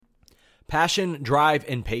Passion, drive,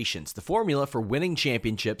 and patience. The formula for winning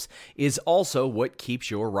championships is also what keeps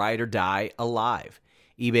your ride or die alive.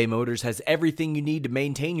 eBay Motors has everything you need to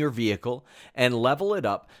maintain your vehicle and level it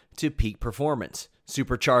up to peak performance.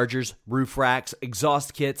 Superchargers, roof racks,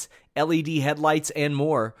 exhaust kits, LED headlights, and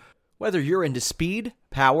more. Whether you're into speed,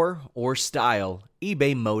 power, or style,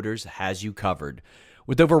 eBay Motors has you covered.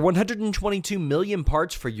 With over 122 million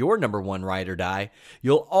parts for your number one ride or die,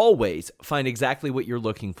 you'll always find exactly what you're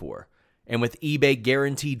looking for. And with eBay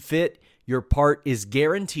Guaranteed Fit, your part is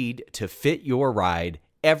guaranteed to fit your ride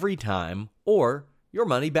every time or your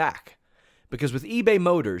money back. Because with eBay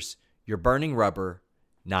Motors, you're burning rubber,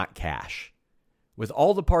 not cash. With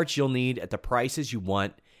all the parts you'll need at the prices you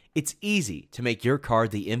want, it's easy to make your car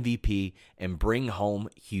the MVP and bring home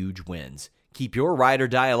huge wins. Keep your ride or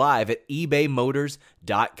die alive at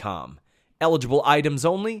ebaymotors.com. Eligible items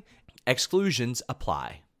only. Exclusions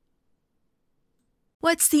apply.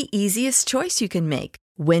 What's the easiest choice you can make?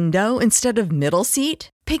 Window instead of middle seat?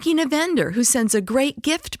 Picking a vendor who sends a great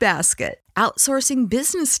gift basket? Outsourcing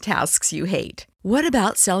business tasks you hate? What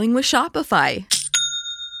about selling with Shopify?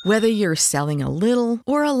 Whether you're selling a little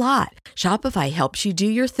or a lot, Shopify helps you do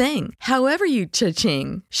your thing, however you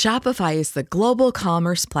cha-ching. Shopify is the global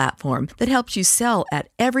commerce platform that helps you sell at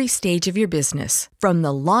every stage of your business. From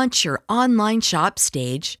the launch your online shop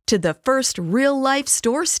stage to the first real-life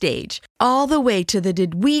store stage, all the way to the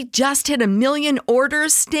did we just hit a million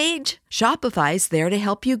orders stage. Shopify's there to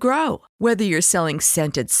help you grow. Whether you're selling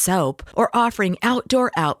scented soap or offering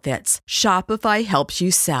outdoor outfits, Shopify helps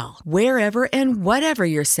you sell. Wherever and whatever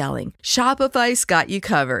you're selling, Shopify's got you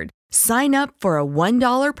covered. Sign up for a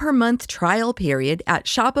 $1 per month trial period at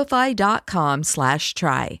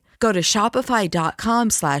shopify.com/try. Go to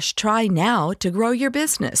shopify.com/try now to grow your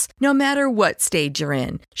business, no matter what stage you're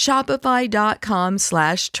in.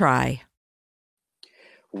 Shopify.com/try.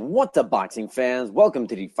 What's up, boxing fans? Welcome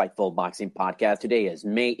to the Fightful Boxing Podcast. Today is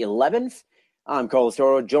May 11th. I'm Carlos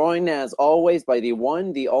Toro, joined as always by the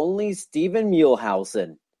one, the only Steven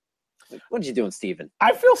Muehlhausen. What you doing, Steven?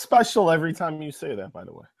 I feel special every time you say that, by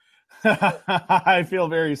the way. I feel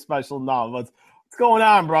very special now. What's going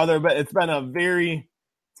on, brother? But it's been a very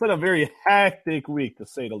hectic week, to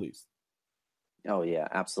say the least. Oh, yeah,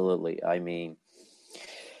 absolutely. I mean,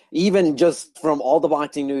 even just from all the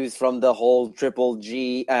boxing news, from the whole Triple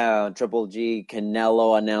G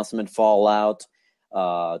Canelo announcement fallout,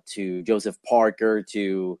 to Joseph Parker,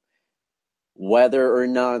 to whether or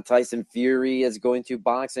not Tyson Fury is going to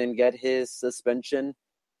box and get his suspension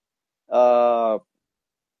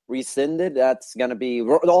rescinded. That's going to be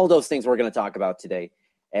all those things we're going to talk about today.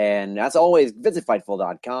 And as always, visit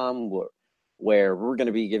Fightful.com, where we're going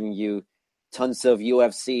to be giving you tons of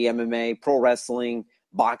UFC, MMA, pro wrestling,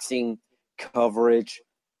 boxing coverage,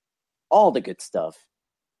 all the good stuff.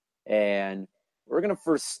 And we're going to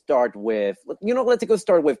first start with, let's go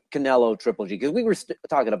start with Canelo Triple G, because we were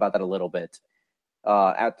talking about that a little bit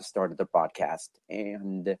at the start of the podcast.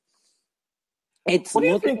 And it's what do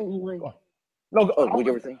you think?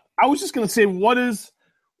 I was just going to say,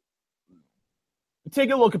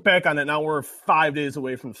 take a look back on it. Now we're 5 days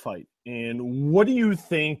away from the fight. And what do you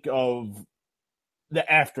think of the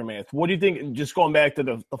aftermath? What do you think, just going back to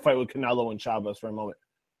the fight with Canelo and Chavez for a moment?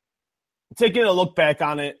 Taking a look back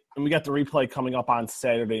on it, and we got the replay coming up on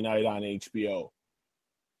Saturday night on HBO.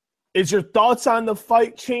 Is your thoughts on the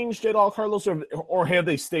fight changed at all, Carlos, or have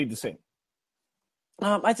they stayed the same?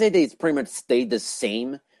 I'd say they pretty much stayed the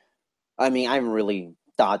same. I mean, I haven't really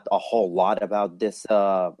thought a whole lot about this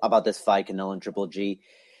fight, Canelo and Triple G.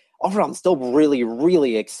 Overall, I'm still really,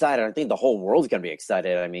 really excited. I think the whole world's going to be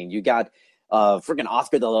excited. I mean, you got freaking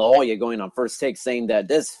Oscar De La Hoya going on First Take saying that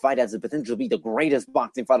this fight has the potential to be the greatest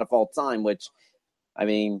boxing fight of all time, which, I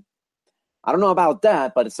mean, I don't know about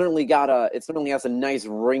that, but it certainly has a nice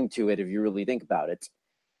ring to it if you really think about it.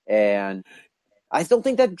 And I still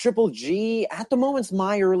think that Triple G, at the moment, is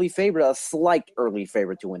my early favorite, a slight early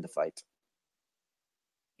favorite to win the fight.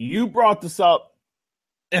 You brought this up,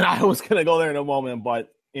 and I was going to go there in a moment,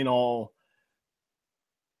 but,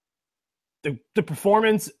 the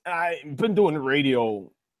performance, I've been doing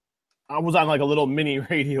radio. I was on like a little mini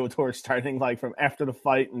radio tour starting like from after the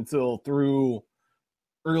fight until through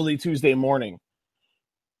early Tuesday morning.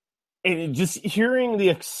 And just hearing the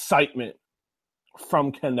excitement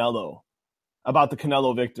from Canelo about the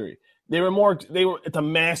Canelo victory. It's a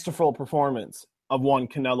masterful performance of one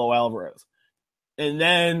Canelo Alvarez. And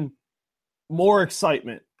then more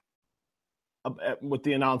excitement with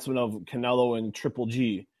the announcement of Canelo and Triple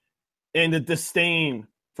G. And the disdain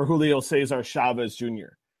for Julio Cesar Chavez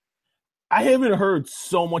Jr. I haven't heard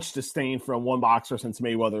so much disdain from one boxer since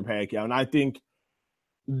Mayweather Pacquiao. And I think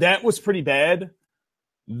That was pretty bad.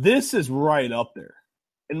 This is right up there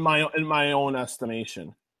in my own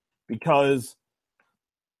estimation, because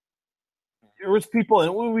there was people,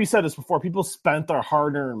 and we said this before, people spent their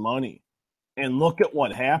hard-earned money, and look at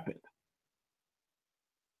what happened.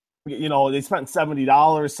 You know, they spent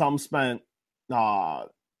 $70. Some spent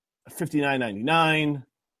 $59.99.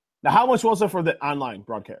 Now, how much was it for the online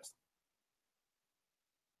broadcast?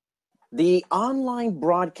 The online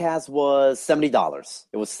broadcast was $70.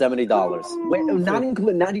 It was $70. Wait,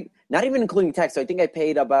 not even including tax. So I think I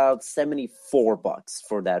paid about $74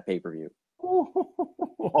 for that pay-per-view.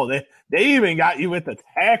 Oh, they even got you with the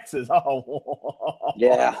taxes. Oh,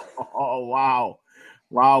 yeah. Oh,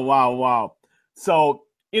 wow. So,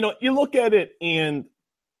 you know, you look at it and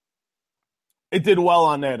it did well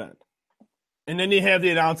on that end. And then you have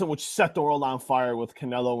the announcement which set the world on fire with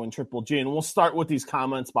Canelo and Triple G. And we'll start with these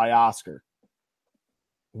comments by Oscar.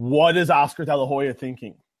 What is Oscar De La Hoya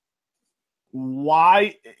thinking?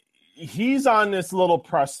 Why? He's on this little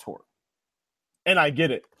press tour. And I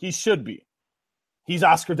get it. He should be. He's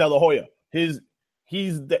Oscar De La Hoya. He's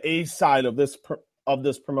the A side of this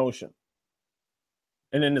promotion.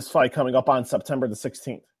 And in this fight coming up on September the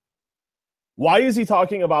 16th. Why is he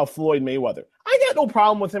talking about Floyd Mayweather? I got no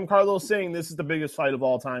problem with him, Carlos, saying this is the biggest fight of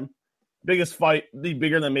all time. Biggest fight,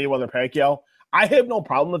 bigger than Mayweather-Pacquiao. I have no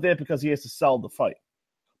problem with that because he has to sell the fight.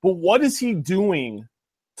 But what is he doing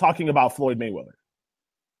talking about Floyd Mayweather?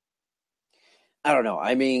 I don't know.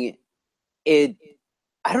 I mean, I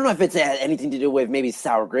don't know if it's had anything to do with maybe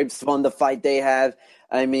Sour Grapes won the fight they have.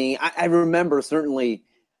 I mean, I remember certainly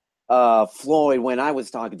Floyd, when I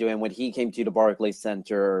was talking to him, when he came to the Barclays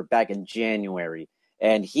Center back in January,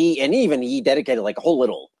 and he dedicated like a whole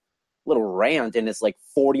little rant in this like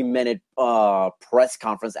 40-minute press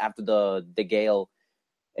conference after the Gale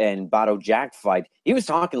and Bato Jack fight. He was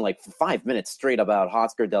talking like for 5 minutes straight about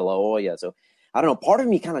Oscar De La Hoya. So I don't know. Part of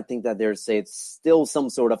me kind of think that there's still some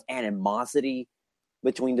sort of animosity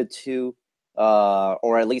between the two,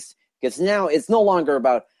 or at least because now it's no longer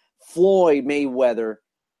about Floyd Mayweather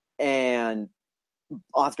and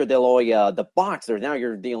Oscar De La Hoya, the boxer. Now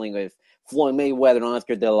you're dealing with Floyd Mayweather and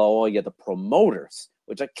Oscar De La Hoya, the promoters,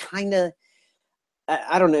 which I don't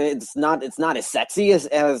know. It's not as sexy as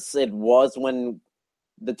it was when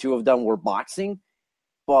the two of them were boxing,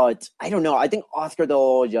 but I don't know. I think Oscar De La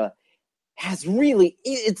Hoya has really.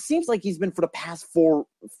 It seems like he's been for the past for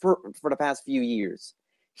the past few years.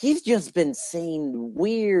 He's just been saying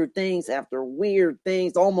weird things after weird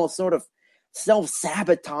things, almost sort of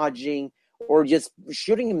self-sabotaging or just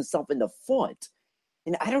shooting himself in the foot.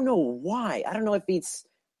 And I don't know why. I don't know if he's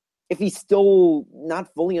still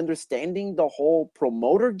not fully understanding the whole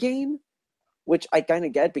promoter game, which I kind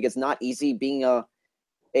of get because not easy being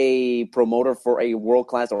a promoter for a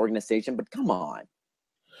world-class organization. But come on,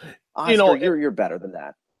 Oscar, you're better than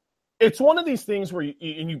that. It's one of these things where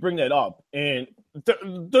you bring that up, and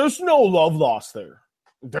there's no love lost there.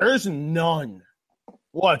 There's none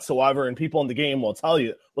whatsoever, and people in the game will tell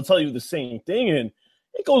you the same thing. And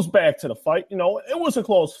it goes back to the fight. You know, it was a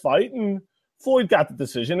close fight, and Floyd got the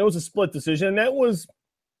decision. It was a split decision, and that was,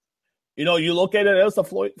 you know, you look at it as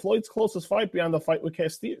Floyd's closest fight beyond the fight with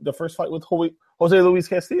Castillo, the first fight with Jose Luis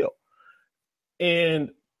Castillo. And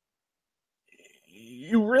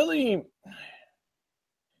you really,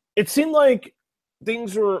 it seemed like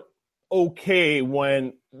things were okay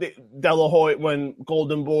when De La Hoya, when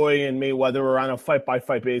Golden Boy and Mayweather were on a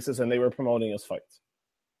fight-by-fight basis and they were promoting his fights.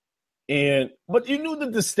 But you knew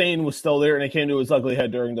the disdain was still there, and it came to his ugly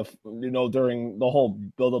head during the whole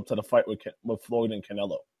build-up to the fight with Floyd and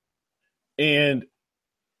Canelo. And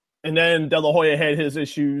then De La Hoya had his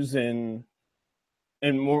issues, and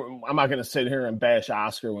more, I'm not going to sit here and bash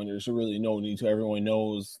Oscar when there's really no need to. Everyone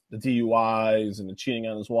knows the DUIs and the cheating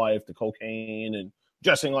on his wife, the cocaine, and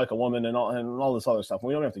dressing like a woman, and all this other stuff.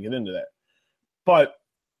 We don't have to get into that. But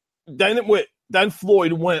then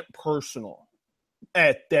Floyd went personal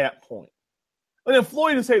at that point. And then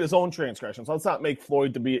Floyd has had his own transgressions. Let's not make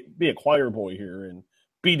Floyd to be a choir boy here and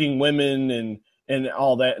beating women and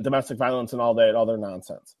all that, domestic violence and all that other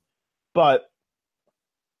nonsense. But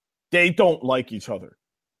they don't like each other.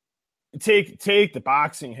 Take the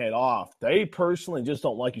boxing head off. They personally just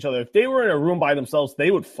don't like each other. If they were in a room by themselves, they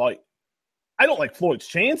would fight. I don't like Floyd's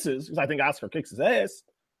chances because I think Oscar kicks his ass.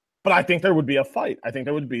 But I think there would be a fight. I think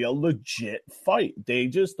there would be a legit fight. They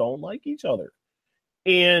just don't like each other.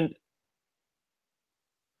 And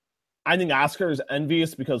I think Oscar is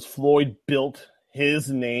envious because Floyd built his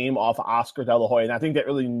name off of Oscar De La Hoya. And I think that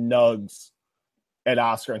really nugs at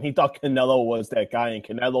Oscar. And he thought Canelo was that guy, and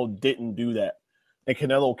Canelo didn't do that. And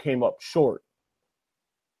Canelo came up short.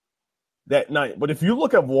 that night. But if you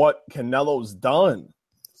look at what Canelo's done,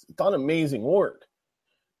 he's done amazing work.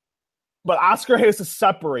 But Oscar has to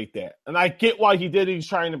separate that. And I get why he did it. He's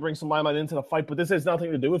trying to bring some limelight into the fight, but this has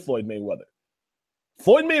nothing to do with Floyd Mayweather.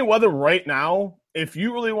 Floyd Mayweather right now, if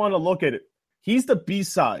you really want to look at it, he's the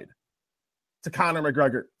B-side to Conor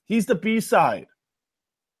McGregor. He's the B-side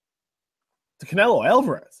to Canelo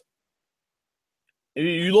Alvarez. If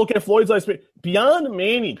you look at Floyd's last fight, beyond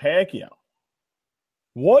Manny Pacquiao,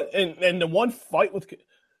 what and the one fight with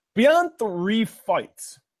beyond 3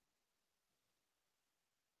 fights,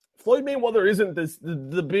 Floyd Mayweather isn't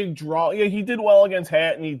the big draw. Yeah, he did well against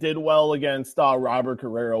Hatton. He did well against Robert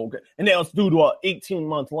Guerrero, and that was due to an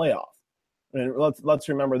 18-month layoff. And let's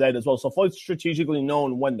remember that as well. So Floyd's strategically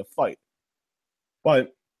known when to fight,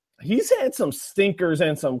 but he's had some stinkers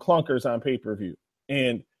and some clunkers on pay-per-view,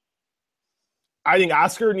 and I think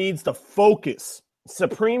Oscar needs to focus,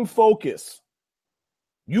 supreme focus.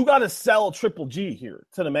 You got to sell Triple G here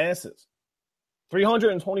to the masses.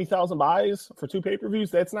 320,000 buys for 2 pay-per-views,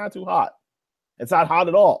 that's not too hot. It's not hot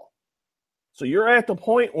at all. So you're at the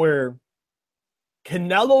point where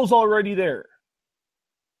Canelo's already there.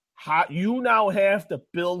 You now have to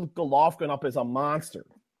build Golovkin up as a monster.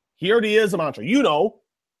 He already is a monster. You know.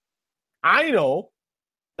 I know.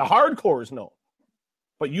 The hardcores know.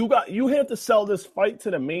 But you have to sell this fight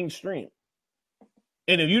to the mainstream.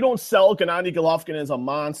 And if you don't sell Gennady Golovkin as a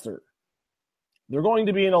monster, they're going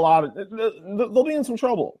to be in they'll be in some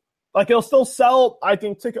trouble. Like, it'll still sell, I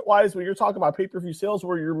think, ticket-wise, when you're talking about pay-per-view sales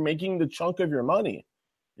where you're making the chunk of your money.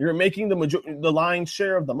 You're making the lion's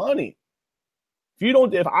share of the money.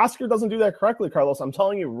 If Oscar doesn't do that correctly, Carlos, I'm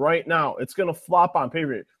telling you right now, it's going to flop on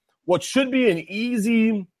pay-per-view. What should be an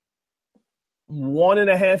easy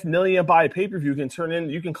 $1.5 million buy pay-per-view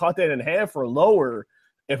you can cut that in half or lower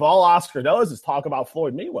if all Oscar does is talk about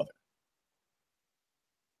Floyd Mayweather.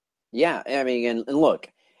 Yeah, I mean, and look,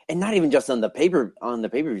 and not even just on the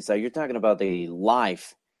pay-per-view side. You're talking about the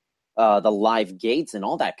live gates and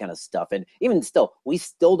all that kind of stuff. And even still, we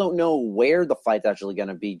still don't know where the fight's actually going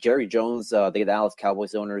to be. Jerry Jones, the Dallas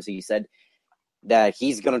Cowboys owners, he said that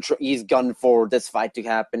he's gun for this fight to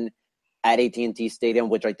happen at AT&T Stadium,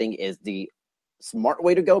 which I think is the smart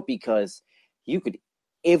way to go, because you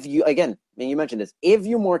mentioned this, if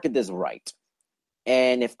you market this right,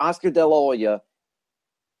 and if Oscar De La Hoya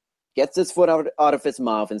gets his foot out of his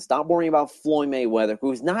mouth and stop worrying about Floyd Mayweather,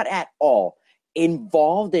 who's not at all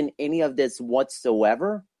involved in any of this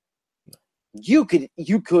whatsoever, you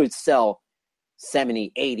could sell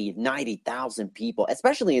 70, 80, 90,000 people,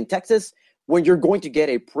 especially in Texas, when you're going to get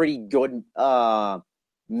a pretty good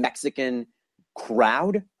Mexican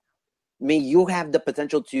crowd. I mean, you have the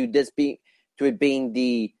potential to it being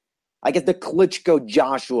the Klitschko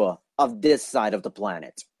Joshua of this side of the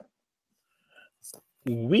planet.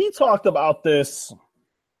 We talked about this.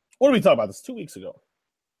 What did we talk about this 2 weeks ago?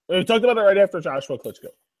 We talked about it right after Joshua Klitschko.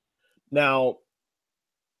 Now,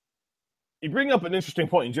 you bring up an interesting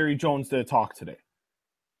point, and Jerry Jones did talk today.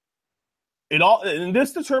 And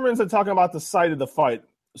this determines that talking about the site of the fight.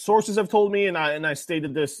 Sources have told me, and I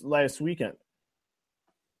stated this last weekend.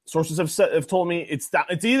 Sources have told me it's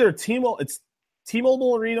either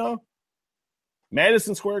T-Mobile Arena,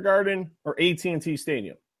 Madison Square Garden, or AT&T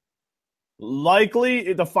Stadium.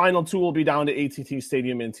 Likely, the final 2 will be down to AT&T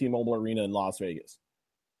Stadium and T-Mobile Arena in Las Vegas.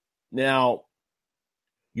 Now,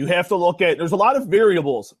 you have to look at, there's a lot of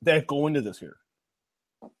variables that go into this here.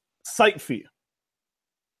 Site fee.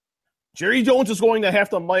 Jerry Jones is going to have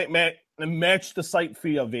to match the site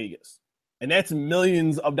fee of Vegas. And that's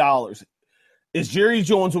millions of dollars. Is Jerry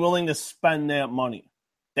Jones willing to spend that money?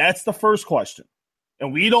 That's the first question.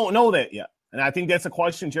 And we don't know that yet. And I think that's a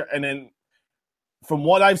question. And then from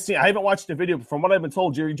what I've seen, I haven't watched the video, but from what I've been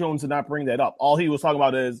told, Jerry Jones did not bring that up. All he was talking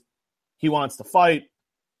about is he wants to fight.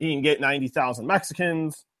 He can get 90,000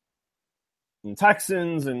 Mexicans and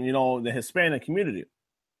Texans and, the Hispanic community.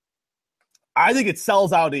 I think it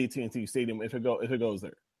sells out AT&T Stadium if it goes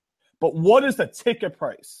there. But what is the ticket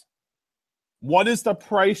price? What is the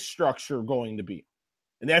price structure going to be?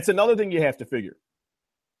 And that's another thing you have to figure.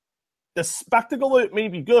 The spectacle, it may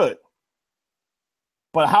be good,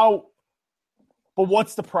 but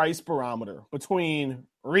what's the price barometer between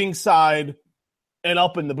ringside and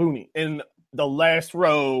up in the booney, in the last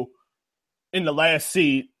row, in the last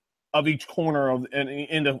seat of each corner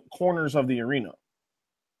in the corners of the arena?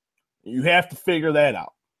 You have to figure that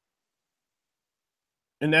out.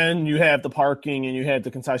 And then you have the parking and you have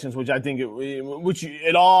the concessions, which I think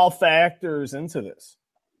it all factors into this.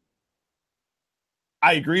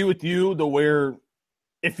 I agree with you where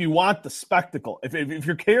if you want the spectacle, if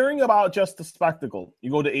you're caring about just the spectacle,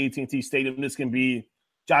 you go to AT&T Stadium. This can be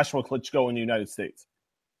Joshua Klitschko in the United States.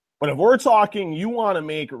 But if we're talking you want to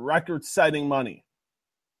make record-setting money,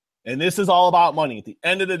 and this is all about money, at the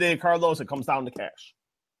end of the day, Carlos, it comes down to cash.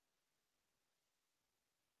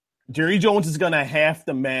 Jerry Jones is going to have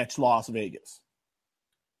to match Las Vegas.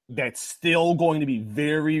 That's still going to be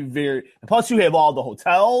very, very... Plus, you have all the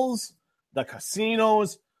hotels, the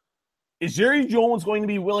casinos. Is Jerry Jones going to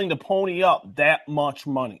be willing to pony up that much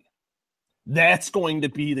money? That's going to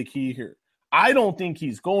be the key here. I don't think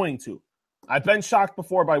he's going to. I've been shocked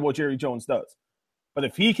before by what Jerry Jones does. But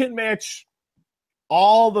if he can match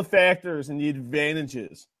all the factors and the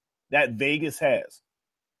advantages that Vegas has,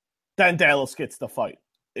 then Dallas gets the fight.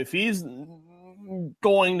 If he's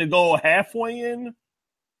going to go halfway in,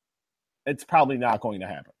 it's probably not going to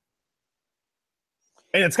happen.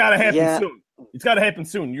 And it's got to happen soon. It's got to happen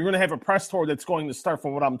soon. You're going to have a press tour that's going to start,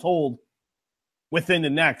 from what I'm told, within the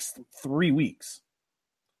next 3 weeks.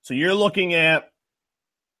 So you're looking at,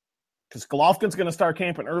 because Golovkin's going to start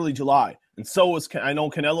camping early July, and so is, I know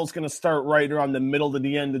Canelo's going to start right around the middle to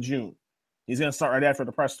the end of June. He's going to start right after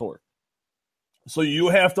the press tour. So you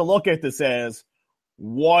have to look at this as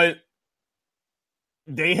what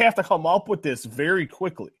they have to come up with this very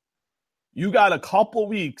quickly. You got a couple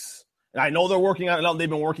weeks, and I know they're working on it. They've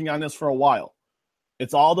been working on this for a while.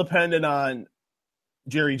 It's all dependent on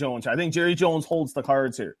Jerry Jones. I think Jerry Jones holds the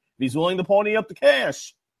cards here. If he's willing to pony up the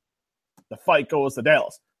cash, the fight goes to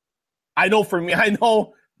Dallas. I know for me,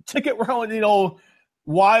 ticket round,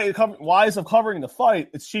 wise of covering the fight,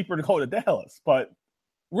 it's cheaper to go to Dallas. But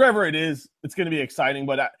wherever it is, it's going to be exciting.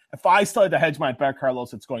 But if I still had to hedge my bet,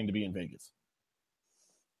 Carlos, it's going to be in Vegas.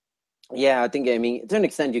 Yeah, I think, to an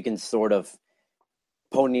extent, you can sort of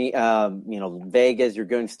pony, Vegas,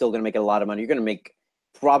 you're still going to make a lot of money. You're going to make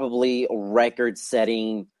probably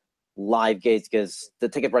record-setting live gates because the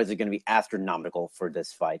ticket prices are going to be astronomical for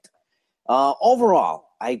this fight. Overall,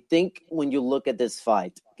 I think when you look at this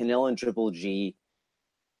fight, Canelo and Triple G,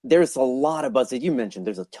 there's a lot of buzz. As you mentioned,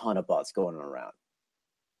 there's a ton of buzz going around.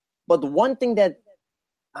 But the one thing that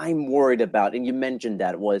I'm worried about, and you mentioned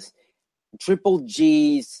that, was Triple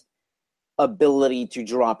G's ability to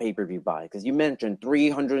draw pay-per-view buy. Because you mentioned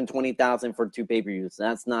 320,000 for 2 pay-per-views.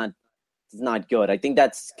 That's not good. I think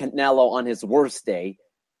that's Canelo on his worst day,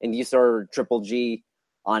 and you saw Triple G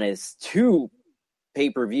on his 2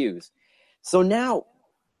 pay-per-views. So now,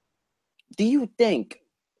 do you think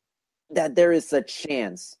that there is a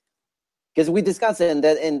chance? Because we discussed it,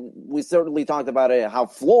 and we certainly talked about it, how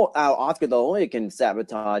Oscar De La Hoya can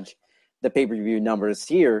sabotage the pay-per-view numbers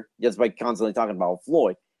here just by constantly talking about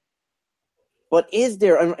Floyd. But is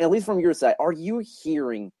there, at least from your side, are you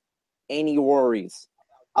hearing any worries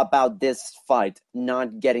about this fight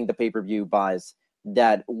not getting the pay-per-view buys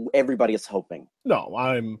that everybody is hoping? No,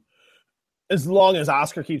 as long as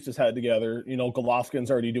Oscar keeps his head together,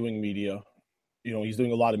 Golovkin's already doing media. He's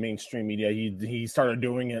doing a lot of mainstream media. He started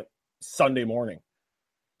doing it Sunday morning.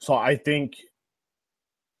 So I think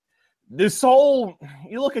you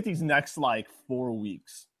look at these next 4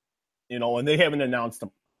 weeks, and they haven't announced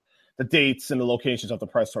the dates and the locations of the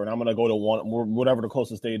press tour. And I'm going to go to whatever the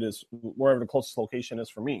closest date is, wherever the closest location is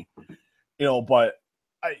for me. But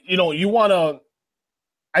you want to.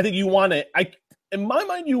 I think you want to. In my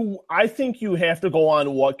mind, I think you have to go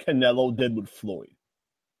on what Canelo did with Floyd.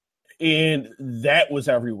 And that was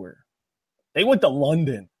everywhere. They went to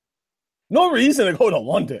London. No reason to go to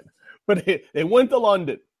London, but they went to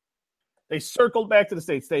London. They circled back to the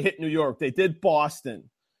States. They hit New York. They did Boston.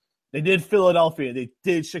 They did Philadelphia. They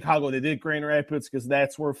did Chicago. They did Grand Rapids because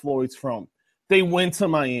that's where Floyd's from. They went to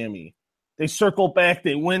Miami. They circled back.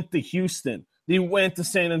 They went to Houston. They went to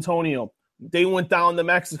San Antonio. They went down to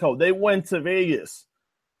Mexico. They went to Vegas.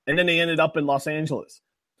 And then they ended up in Los Angeles.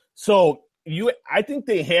 So I think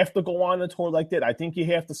they have to go on a tour like that. I think you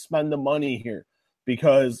have to spend the money here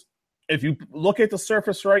because if you look at the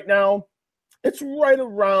surface right now, it's right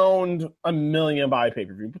around $1 million by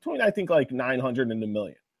pay-per-view, between I think 900 and $1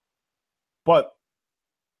 million.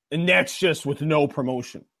 And that's just with no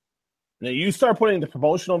promotion. Now you start putting the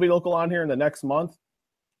promotional vehicle on here in the next month,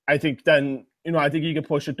 I think then, I think you can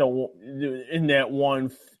push it to in that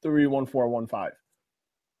 1.3, 1.4, 1.5.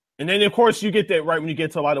 And then, of course, you get that right when you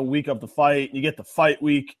get to about a week of the fight. You get the fight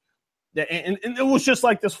week. And it was just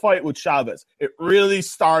like this fight with Chavez. It really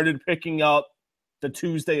started picking up the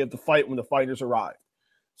Tuesday of the fight when the fighters arrived.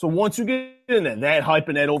 So once you get in that hype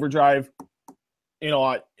and that overdrive,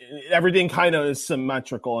 everything kind of is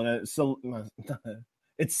symmetrical and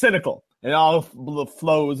it's cynical. It all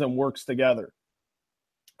flows and works together.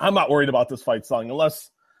 I'm not worried about this fight selling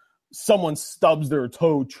unless someone stubs their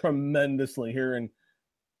toe tremendously here. And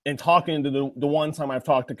and talking to the one time I've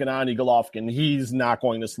talked to Gennady Golovkin, he's not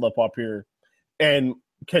going to slip up here. And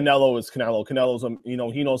Canelo is Canelo. Canelo's,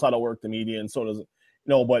 he knows how to work the media, and so does,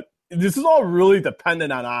 but this is all really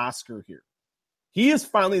dependent on Oscar here. He is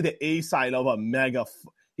finally the A side of a mega.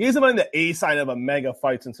 He hasn't been the A side of a mega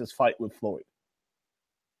fight since his fight with Floyd.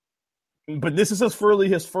 But this is his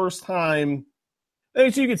first time.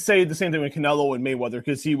 Actually, you could say the same thing with Canelo and Mayweather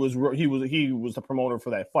because he was the promoter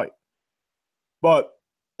for that fight. But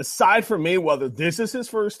aside from Mayweather, this is his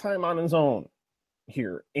first time on his own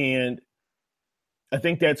here, and I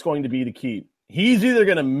think that's going to be the key. He's either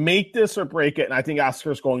going to make this or break it, and I think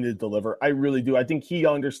Oscar's going to deliver. I really do. I think he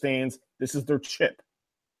understands this is their chip.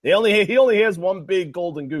 He only has one big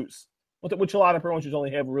golden goose, which a lot of promotions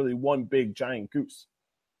only have really one big giant goose,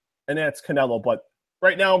 and that's Canelo. But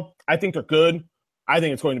right now, I think they're good. I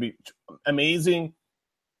think it's going to be amazing.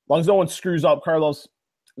 As long as no one screws up, Carlos,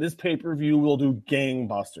 this pay-per-view will do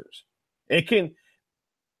gangbusters. It can,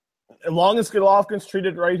 as long as Golovkin's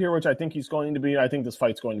treated right here, which I think he's going to be, I think this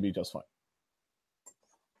fight's going to be just fine.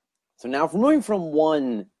 So now, if we're moving from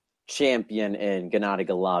one champion in Gennady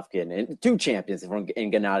Golovkin and two champions in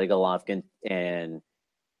Gennady Golovkin and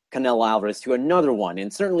Canelo Alvarez to another one,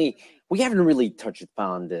 and certainly we haven't really touched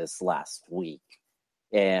upon this last week,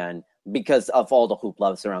 and because of all the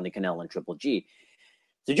hoopla surrounding Canelo and Triple G.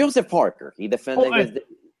 So Joseph Parker, he defended.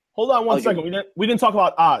 Hold on one second. We didn't talk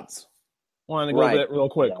about odds. Wanted to go over that real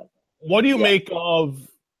quick. Yeah. What do you make of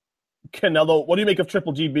Canelo? What do you make of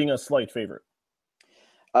Triple G being a slight favorite?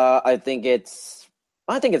 I think it's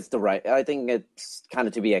kind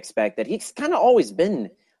of to be expected. He's kind of always been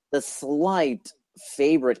the slight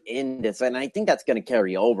favorite in this, and I think that's going to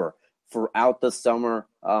carry over throughout the summer.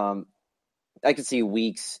 I could see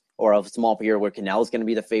weeks or a small period where Canelo's going to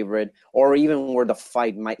be the favorite, or even where the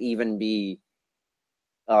fight might even be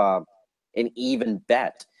an even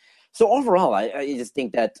bet. So overall, I just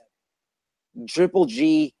think that Triple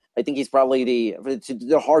G, I think he's probably to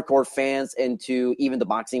the hardcore fans and to even the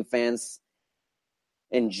boxing fans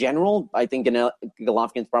in general, I think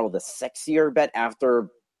Golovkin's probably the sexier bet after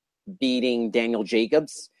beating Daniel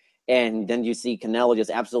Jacobs. And then you see Canelo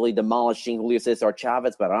just absolutely demolishing Julio Cesar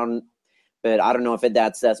Chavez, but I don't know if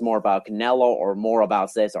that says more about Canelo or more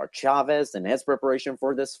about Cesar Chavez and his preparation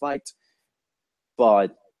for this fight.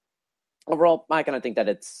 But overall, I kind of think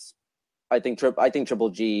that I think Triple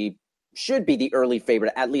G should be the early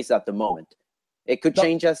favorite, at least at the moment. It could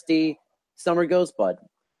change as the summer goes, but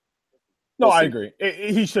I agree.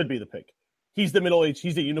 He should be the pick. He's the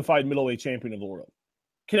unified middleweight champion of the world.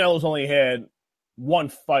 Canelo's only had one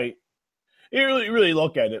fight. You really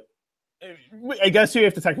look at it. I guess you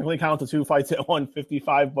have to technically count the two fights at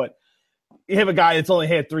 155, but you have a guy that's only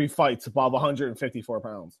had 3 fights above 154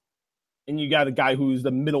 pounds. And you got a guy who's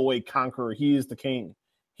the middleweight conqueror. He is the king.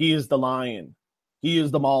 He is the lion. He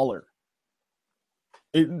is the mauler.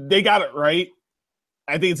 They got it right.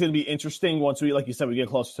 I think it's going to be interesting once we, like you said, we get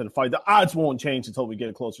closer to the fight. The odds won't change until we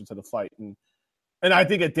get closer to the fight. And I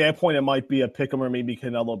think at that point it might be a pick 'em, or maybe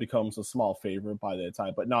Canelo becomes a small favorite by that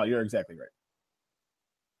time. But no, you're exactly right.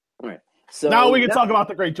 All right. So now we can talk about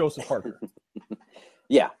the great Joseph Parker.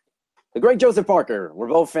 Yeah. The great Joseph Parker. We're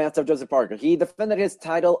both fans of Joseph Parker. He defended his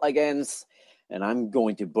title against, and I'm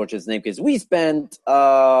going to butcher his name because we spent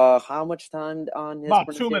how much time on his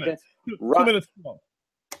about 2 minutes. 2 minutes.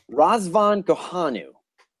 Razvan Kohanu.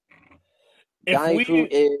 I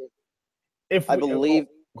believe.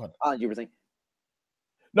 You were saying?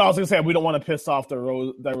 No, I was going to say we don't want to piss off the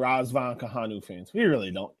Razvan Kohanu fans. We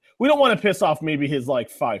really don't. We don't want to piss off maybe his 5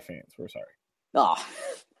 fans. We're sorry. Oh.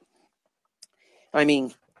 I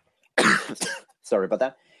mean, sorry about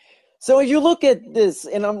that. So if you look at this,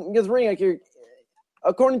 and I'm just reading here,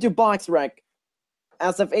 according to BoxRec,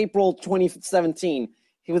 as of April 2017,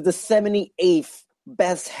 he was the 78th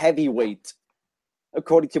best heavyweight,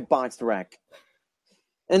 according to BoxRec.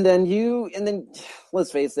 And then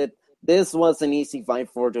let's face it, this was an easy fight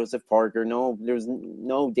for Joseph Parker. No, there's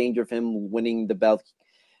no danger of him winning the belt,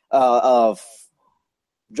 of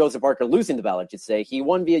Joseph Parker losing the belt, I should say. He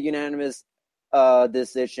won via unanimous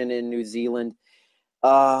decision in New Zealand.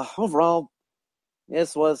 Overall,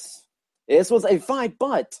 this was a fight,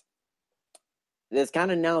 but this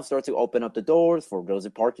kind of now starts to open up the doors for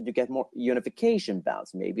Joseph Parker to get more unification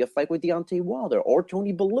bouts. Maybe a fight with Deontay Wilder or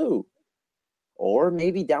Tony Bellew. Or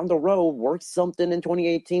maybe down the road, work something in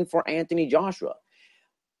 2018 for Anthony Joshua.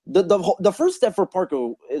 The first step for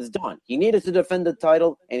Parker is done. He needed to defend the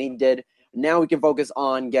title, and he did. Now we can focus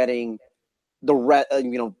on getting go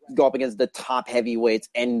up against the top heavyweights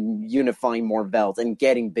and unifying more belts and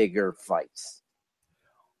getting bigger fights.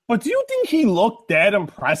 But do you think he looked that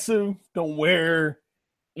impressive to where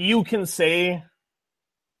you can say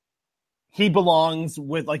he belongs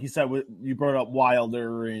with, like you said, you brought up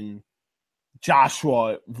Wilder and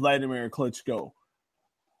Joshua, Vladimir Klitschko.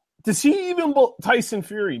 Does he even Tyson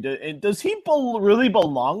Fury? Does he really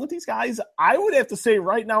belong with these guys? I would have to say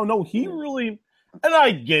right now, no. He really, and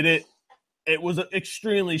I get it. It was an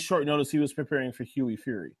extremely short notice. He was preparing for Hughie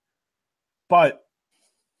Fury, but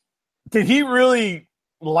did he really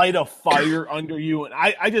light a fire under you? And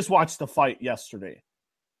I just watched the fight yesterday.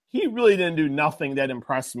 He really didn't do nothing that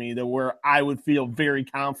impressed me to where I would feel very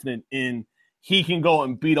confident in he can go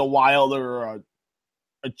and beat a Wilder or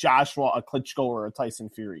a Joshua, a Klitschko, or a Tyson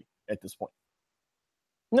Fury at this point.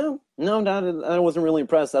 No, I wasn't really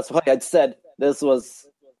impressed. That's why I said this was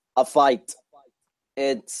a fight.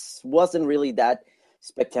 It wasn't really that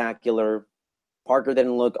spectacular. Parker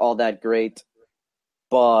didn't look all that great.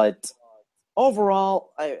 But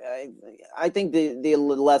overall, I think the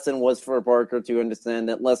lesson was for Parker to understand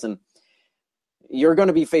that, listen, you're going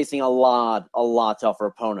to be facing a lot tougher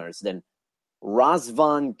opponents than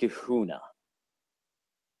Razvan Kahuna.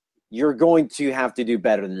 You're going to have to do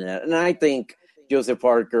better than that. And I think Joseph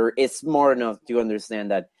Parker is smart enough to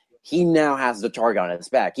understand that he now has the target on his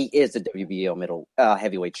back. He is the WBO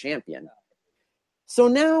heavyweight champion. So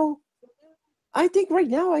now, I think right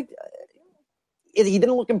now, he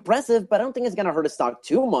didn't look impressive, but I don't think it's going to hurt his stock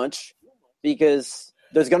too much because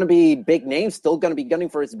there's going to be big names still going to be gunning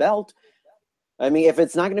for his belt. I mean, if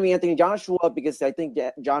it's not going to be Anthony Joshua, because I think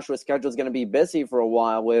Joshua's schedule is going to be busy for a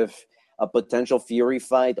while with a potential Fury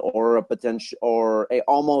fight or a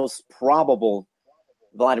almost probable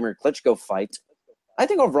Vladimir Klitschko fight. I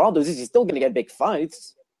think overall, he's still going to get big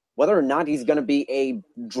fights. Whether or not he's going to be a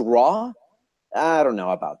draw, I don't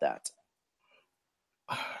know about that.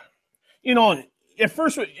 At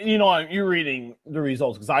first, you're reading the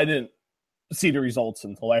results because I didn't see the results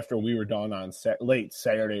until after we were done on late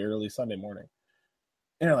Saturday, early Sunday morning.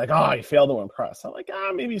 And they're like, he failed to impress. I'm like,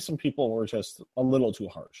 maybe some people were just a little too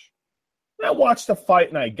harsh. And I watched the fight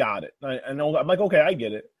and I got it. I know, I'm like, okay, I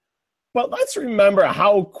get it. But let's remember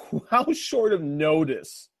how short of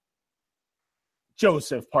notice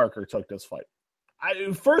Joseph Parker took this fight.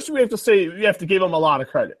 First, we have to give him a lot of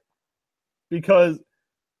credit because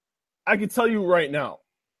I can tell you right now,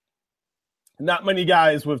 not many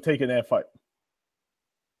guys would have taken that fight.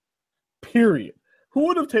 Period. Who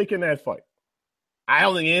would have taken that fight? I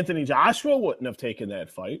don't think Anthony Joshua wouldn't have taken that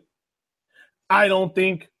fight. I don't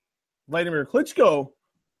think Vladimir Klitschko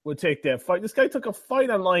would take that fight. This guy took a fight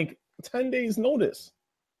on like 10 days' notice.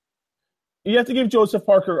 You have to give Joseph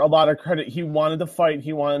Parker a lot of credit. He wanted to fight.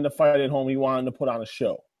 He wanted to fight at home. He wanted to put on a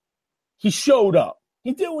show. He showed up.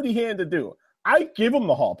 He did what he had to do. I give him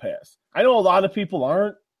the hall pass. I know a lot of people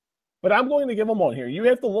aren't, but I'm going to give him one here. You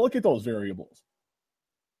have to look at those variables.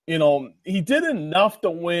 He did enough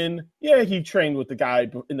to win. Yeah, he trained with the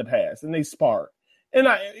guy in the past, and they sparred. And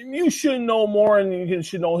you should know more, and you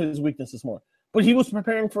should know his weaknesses more. But he was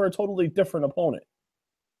preparing for a totally different opponent.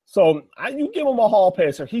 So you give him a hall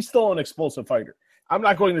passer. He's still an explosive fighter. I'm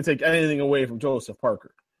not going to take anything away from Joseph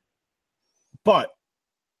Parker. But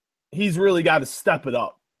he's really got to step it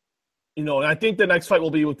up. And I think the next fight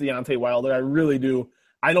will be with Deontay Wilder. I really do.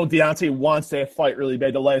 I know Deontay wants that fight really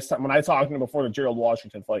bad. The last time when I talked to him before the Gerald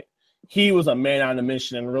Washington fight, he was a man on a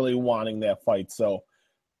mission and really wanting that fight. So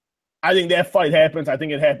I think that fight happens. I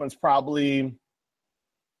think it happens probably,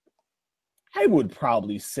 I would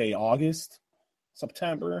probably say August,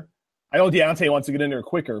 September. I know Deontay wants to get in there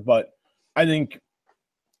quicker, but I think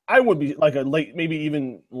I would be like maybe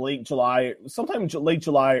even late July, sometime late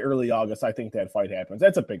July, early August. I think that fight happens.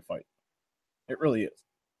 That's a big fight. It really is.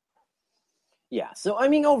 Yeah. So, I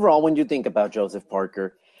mean, overall, when you think about Joseph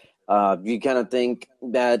Parker, you kind of think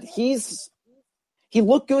that he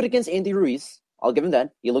looked good against Andy Ruiz. I'll give him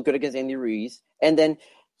that. He looked good against Andy Ruiz. And then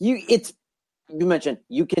you mentioned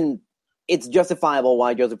it's justifiable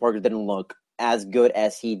why Joseph Parker didn't look as good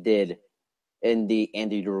as he did in the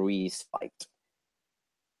Andy Ruiz fight.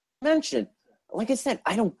 Like I said,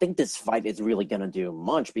 I don't think this fight is really going to do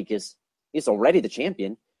much because he's already the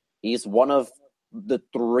champion. He's one of the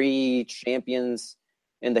 3 champions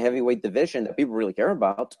in the heavyweight division that people really care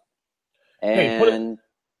about. And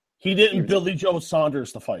he didn't Billy Joe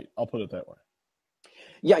Saunders the fight. I'll put it that way.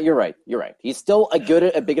 Yeah, you're right. He's still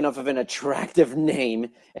a big enough of an attractive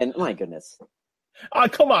name. And my goodness.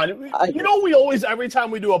 Come on. We always, every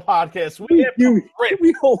time we do a podcast, we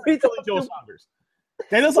always Billy Joe Saunders.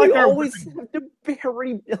 That is like always have to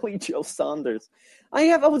bury Billy Joe Saunders.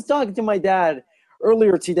 I was talking to my dad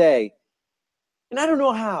earlier today, and I don't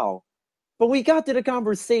know how, but we got to the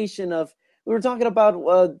conversation we were talking about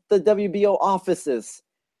the WBO offices,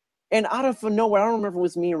 And out of nowhere, I don't remember if it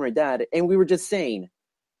was me or my dad, and we were just saying,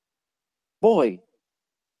 boy,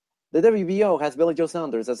 the WBO has Billy Joe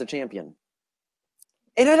Saunders as a champion.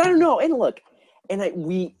 And I don't know. And look, and I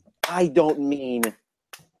do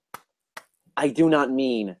not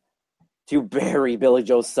mean to bury Billy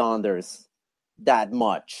Joe Saunders that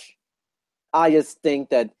much. I just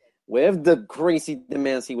think that with the crazy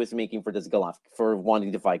demands he was making for for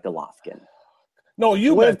wanting to fight Golovkin. No,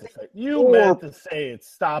 you meant to say it. You meant to say it.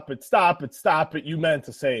 Stop it. Stop it. Stop it. You meant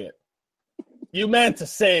to say it. You meant to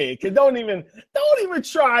say it. Don't even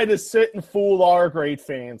try to sit and fool our great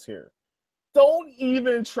fans here. Don't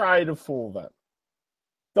even try to fool them.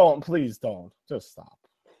 Please don't. Just stop.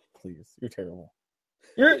 Please. You're terrible.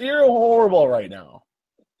 You're horrible right now.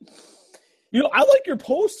 I like your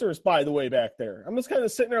posters, by the way, back there. I'm just kind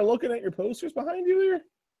of sitting there looking at your posters behind you here.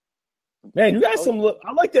 Man, you got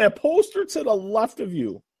I like that poster to the left of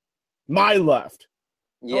you. My left.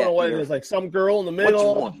 Yeah, I don't know what it is. Like some girl in the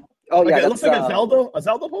middle. Which one? Oh, yeah. It looks like a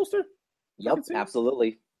Zelda poster? Yep,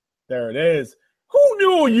 absolutely. There it is. Who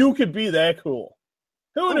knew you could be that cool?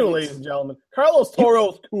 Who knew, ladies and gentlemen? Carlos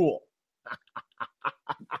Toro's cool.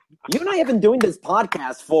 You and I have been doing this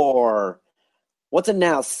podcast for, what's it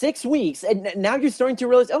now, 6 weeks, and now you're starting to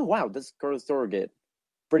realize, oh, wow, this Carlos Toro get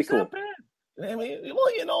pretty cool. Not bad. I mean,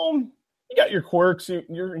 well, you got your quirks.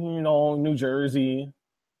 You're New Jersey.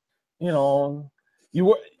 I'm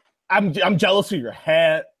jealous of your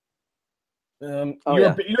hat.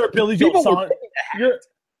 You're a Billy Joe Saunders.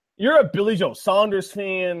 You're a Billy Joe Saunders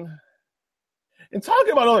fan. And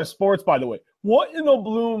talking about other sports, by the way, what in the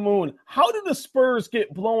blue moon? How did the Spurs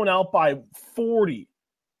get blown out by 40?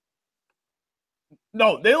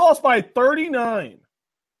 No, they lost by 39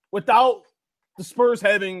 without the Spurs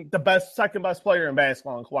having the second best player in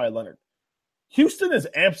basketball in Kawhi Leonard. Houston is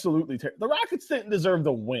absolutely terrible. The Rockets didn't deserve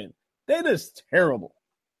the win. That is terrible.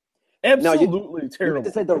 Absolutely terrible.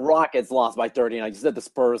 You said the Rockets lost by 39. You said the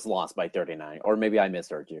Spurs lost by 39. Or maybe I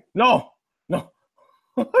misheard you. No. No.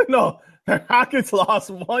 The Rockets lost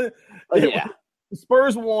one. Yeah. The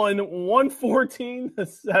Spurs won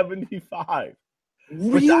 114-75.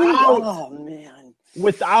 Really? Oh, man.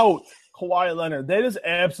 Without Kawhi Leonard. That is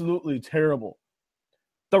absolutely terrible.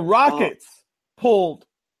 The Rockets pulled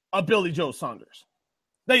a Billy Joe Saunders.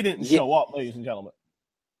 They didn't show up, ladies and gentlemen.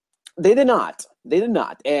 They did not.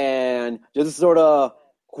 And just to sort of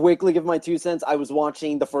quickly give my 2 cents, I was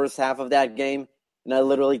watching the first half of that game, and I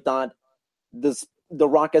literally thought the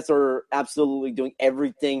Rockets are absolutely doing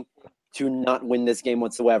everything to not win this game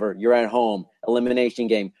whatsoever. You're at home, elimination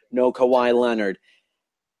game, no Kawhi Leonard,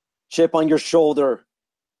 chip on your shoulder,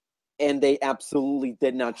 and they absolutely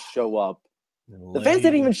did not show up. The fans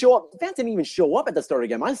didn't even show up. The fans didn't even show up at the start of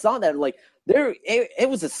the game. I saw that. It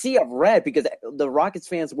was a sea of red because the Rockets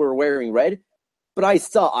fans were wearing red, but I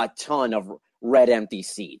saw a ton of red empty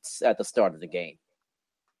seats at the start of the game.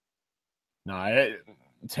 No,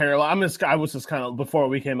 terrible. I was just kind of, before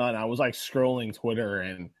we came on, I was like scrolling Twitter,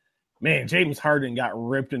 and man, James Harden got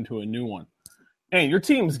ripped into a new one. And your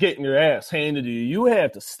team's getting your ass handed to you. You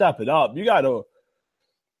have to step it up. You got to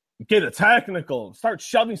get a technical, start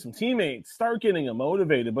shoving some teammates, start getting them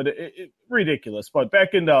motivated. But it ridiculous. But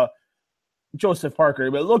back into Joseph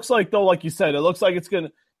Parker. But it looks like, though, like you said, it looks like it's going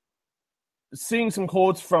to, seeing some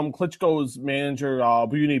quotes from Klitschko's manager,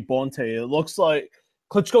 Bruni Bonte, it looks like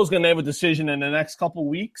Klitschko's going to have a decision in the next couple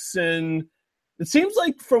weeks. And it seems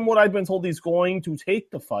like, from what I've been told, he's going to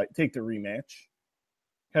take the rematch.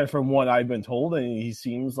 Kind of from what I've been told. And he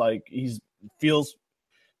seems like feels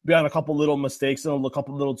beyond a couple little mistakes and a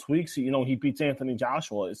couple little tweaks, he beats Anthony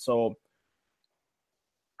Joshua. So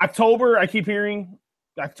October, I keep hearing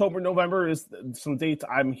October, November is some dates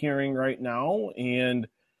I'm hearing right now. And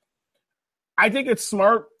I think it's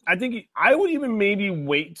smart. I think I would even maybe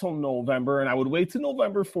wait till November, and I would wait till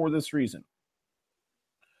November for this reason.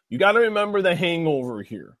 You got to remember the hangover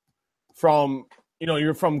here from,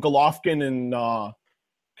 you're from Golovkin and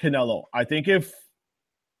Canelo. I think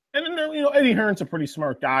Eddie Hearn's a pretty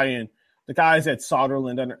smart guy, and the guys at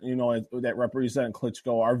Soderland, that represent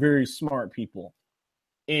Klitschko are very smart people,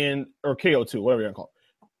 or KO2, whatever you want to call it.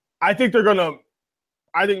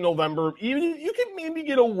 I think November, even you can maybe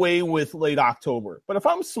get away with late October. But if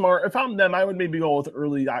I'm smart, if I'm them, I would maybe go with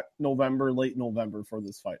early November, late November for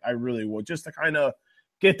this fight. I really would, just to kind of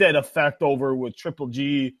get that effect over with Triple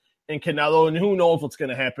G and Canelo, and who knows what's going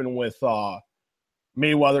to happen with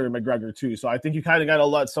Mayweather and McGregor too. So I think you kind of got to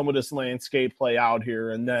let some of this landscape play out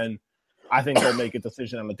here, and then I think they'll make a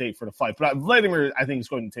decision on the date for the fight. But Vladimir, I think, is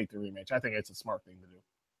going to take the rematch. I think it's a smart thing to do.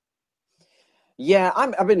 Yeah,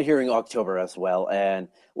 I've been hearing October as well. And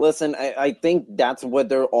listen, I think that's what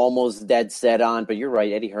they're almost dead set on. But you're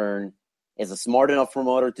right, Eddie Hearn is a smart enough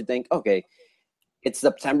promoter to think, okay, it's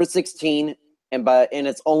September 16, and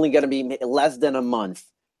it's only going to be less than a month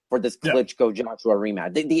for this Klitschko Joshua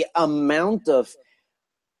rematch. The amount of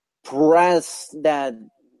press that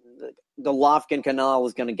the Golovkin Canal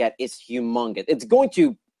is going to get is humongous. It's going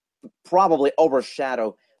to probably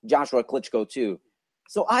overshadow Joshua Klitschko too.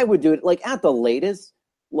 So I would do it like at the latest,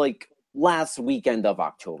 like last weekend of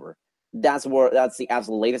October. That's the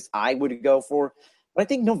absolute latest I would go for. But I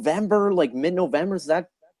think November, like mid-November,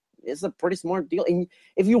 is a pretty smart deal. And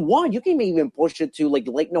if you want, you can even push it to like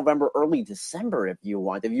late November, early December if you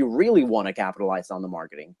want, if you really want to capitalize on the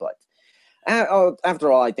marketing. But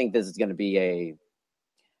after all, I think this is going to be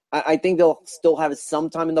I think they'll still have it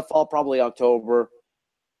sometime in the fall, probably October,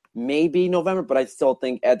 maybe November. But I still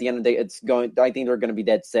think at the end of the day, I think they're going to be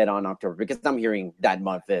dead set on October because I'm hearing that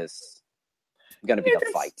month is going to be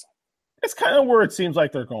the fight. It's kind of where it seems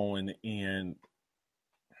like they're going, and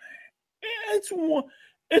it's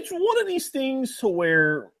one of these things to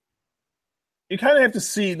where you kind of have to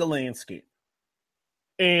see the landscape.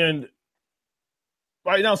 And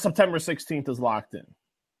right now, September 16th is locked in.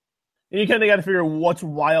 And you kind of got to figure what's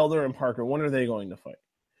Wilder and Parker. When are they going to fight?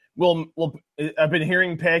 Well, I've been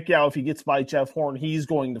hearing Pacquiao, if he gets by Jeff Horn, he's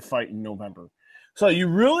going to fight in November. So you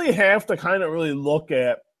really have to kind of really look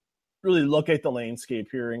at the landscape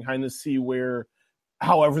here and kind of see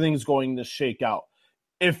how everything's going to shake out.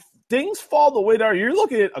 If things fall the way they are, you're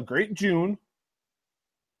looking at a great June,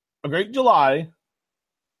 a great July.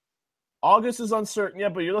 August is uncertain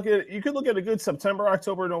yet, but you could look at a good September,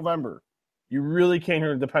 October, November. You really can't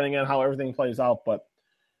hear depending on how everything plays out, but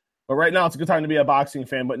right now it's a good time to be a boxing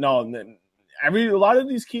fan. But no, a lot of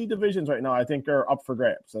these key divisions right now I think are up for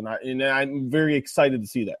grabs, and I'm very excited to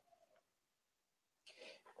see that.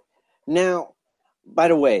 Now, by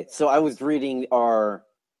the way, so I was reading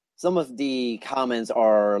some of the comments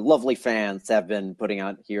our lovely fans have been putting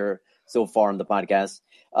out here so far on the podcast.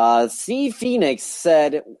 C Phoenix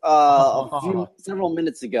said several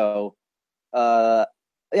minutes ago,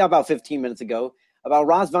 about 15 minutes ago, about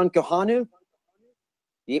Razvan Kohanu.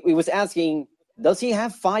 He was asking, does he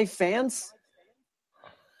have 5 fans?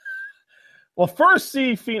 Well, first,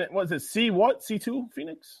 C Phoenix, was it C what? C2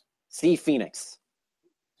 Phoenix? C Phoenix.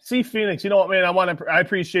 C Phoenix. You know what, man? I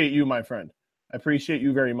appreciate you, my friend. I appreciate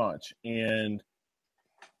you very much. And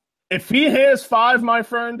if he has 5, my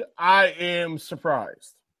friend, I am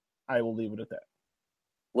surprised. I will leave it at that.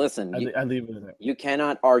 Listen, I leave it at that. You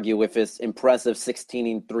cannot argue with his impressive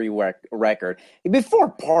 16-3 record. Before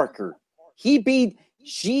Parker, he beat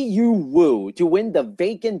Ji Yu Wu to win the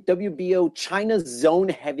vacant WBO China Zone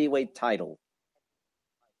heavyweight title.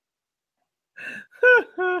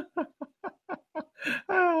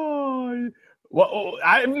 Well,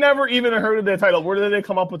 I've never even heard of that title. Where did they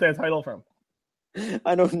come up with that title from?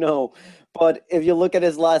 I don't know, but if you look at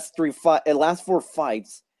his last 4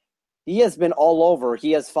 fights, he has been all over.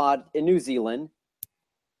 He has fought in New Zealand,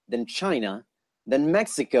 then China, then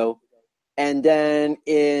Mexico, and then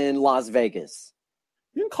in Las Vegas.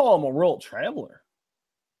 You can call him a world traveler.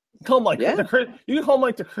 You can call him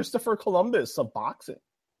like the Christopher Columbus of boxing.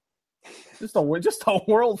 Just a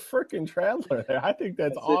world freaking traveler there. I think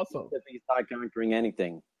that's awesome. He's not conquering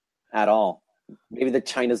anything at all. Maybe the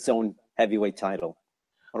China Zone heavyweight title,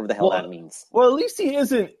 whatever the hell that means. Well, at least he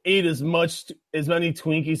hasn't ate as many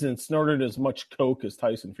Twinkies and snorted as much Coke as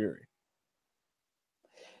Tyson Fury.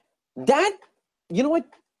 That, you know what?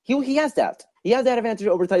 He has that. He has that advantage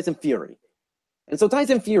over Tyson Fury. And so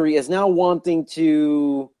Tyson Fury is now wanting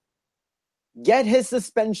to get his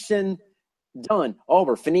suspension done,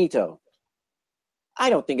 over, finito. I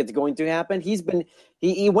don't think it's going to happen. He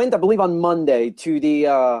went, I believe, on Monday to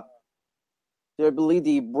the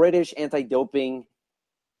British anti-doping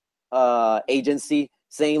agency,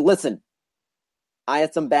 saying, "Listen, I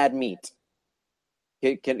had some bad meat.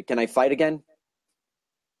 Can I fight again?"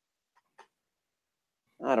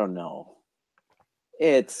 I don't know.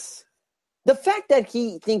 It's the fact that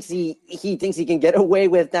he thinks he can get away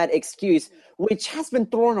with that excuse, which has been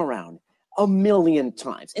thrown around a million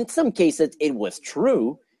times. In some cases, it was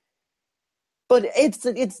true, but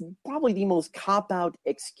it's probably the most cop-out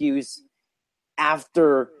excuse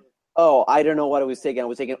after, I don't know what I was taking. I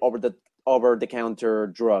was taking over-the-counter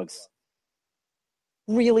drugs.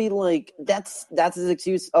 Really, like, that's his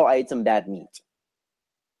excuse? Oh, I ate some bad meat.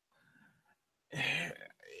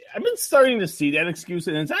 I've been starting to see that excuse,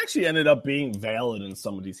 and it's actually ended up being valid in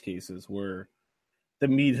some of these cases where the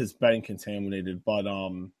meat has been contaminated. But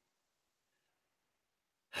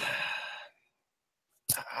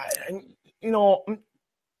you know,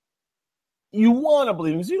 you want to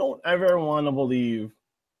believe, because you don't ever want to believe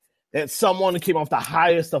that someone came off the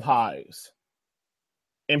highest of highs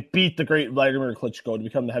and beat the great Vladimir Klitschko to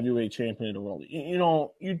become the heavyweight champion of the world. You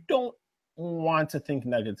know, you don't want to think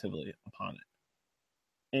negatively upon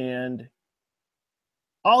it. And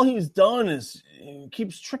all he's done is he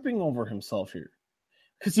keeps tripping over himself here.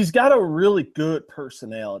 Because he's got a really good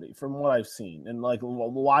personality from what I've seen and like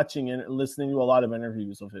watching and listening to a lot of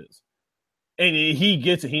interviews of his. And he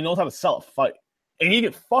gets it. He knows how to sell a fight. And he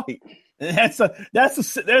can fight. And that's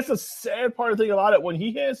a sad part of the thing about it. When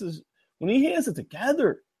he has it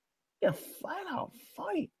together, yeah, flat out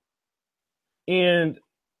fight. And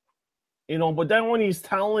you know, but then when he's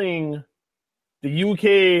telling the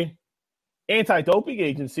UK anti-doping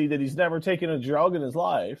agency that he's never taken a drug in his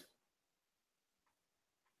life,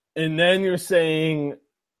 and then you're saying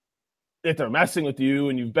that they're messing with you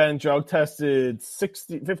and you've been drug tested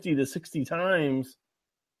 50 to 60 times,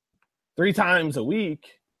 3 times a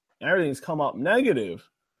week, and everything's come up negative.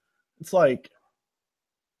 It's like,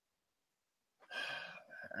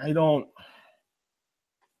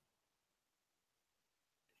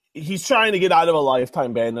 he's trying to get out of a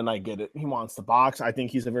lifetime ban, and I get it. He wants to box. I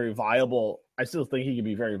think he's I still think he can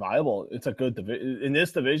be very viable. It's a good division. In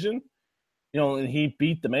this division, you know, and he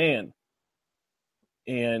beat the man.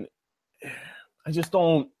 And I just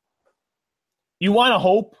don't. You want to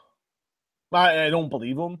hope. I don't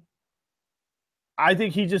believe him. I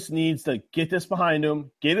think he just needs to get this behind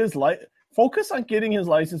him, focus on getting his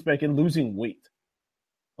license back and losing weight.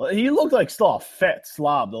 He looked like still a fat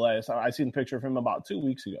slob the last time I seen a picture of him about 2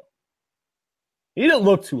 weeks ago. He didn't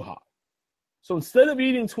look too hot. So instead of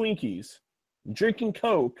eating Twinkies, drinking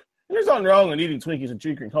Coke, and there's nothing wrong with eating Twinkies and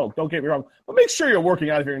drinking Coke, don't get me wrong, but make sure you're working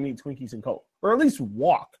out if you're going to eat Twinkies and Coke. Or at least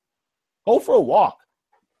walk. Go for a walk.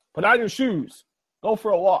 Put on your shoes. Go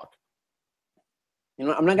for a walk. You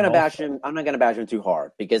know, I'm not gonna bash him. I'm not gonna bash him too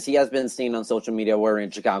hard because he has been seen on social media wearing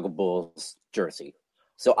Chicago Bulls jersey.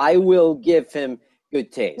 So I will give him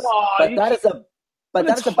good taste. But that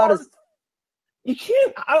is about as. You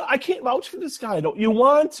can't. I can't vouch for this guy. Don't you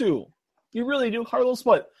want to? You really do, Carlos.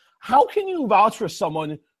 But how can you vouch for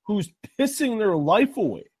someone who's pissing their life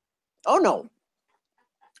away? Oh no,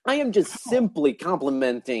 I am just simply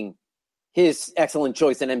complimenting his excellent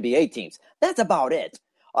choice in NBA teams. That's about it.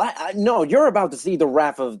 No, you're about to see the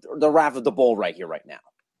wrath of the bull right here, right now.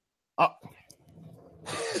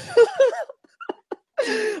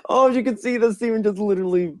 Oh, you can see the Steven just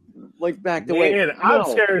literally like backed away. Man, I'm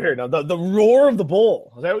scared here now. The roar of the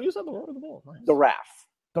bull. Is that what you said? The roar of the bull. Nice. The wrath.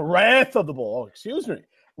 The wrath of the bull. Oh, excuse me.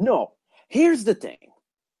 No, here's the thing.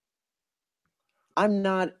 I'm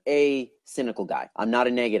not a cynical guy. I'm not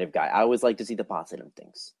a negative guy. I always like to see the positive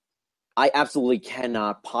things. I absolutely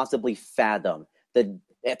cannot possibly fathom that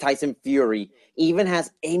Tyson Fury even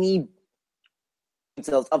has any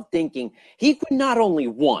sense of thinking he could not only,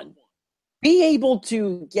 one, be able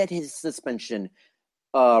to get his suspension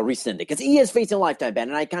rescinded, because he is facing a lifetime ban,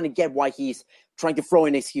 and I kind of get why he's trying to throw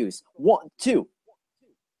an excuse. 1, 2,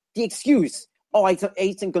 the excuse,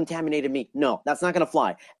 Ayson contaminated me. No, that's not going to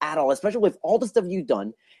fly at all, especially with all the stuff you've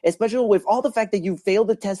done, especially with all the fact that you failed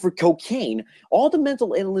the test for cocaine, all the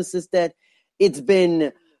mental illnesses that it's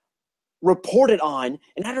been reported on,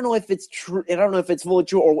 and I don't know if it's true, I don't know if it's fully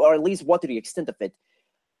true, or at least what to the extent of it.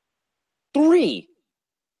 3,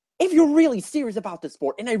 if you're really serious about this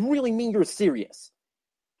sport, and I really mean you're serious,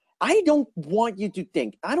 I don't want you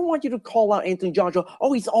to call out Anthony Joshua,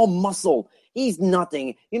 oh, he's all muscle, he's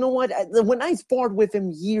nothing. You know what? When I sparred with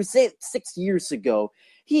him 6 years ago,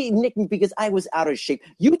 he nicked me because I was out of shape.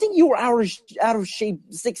 You think you were out of shape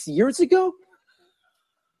 6 years ago?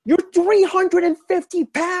 You're 350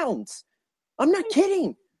 pounds. I'm not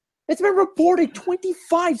kidding. It's been reported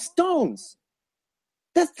 25 stones.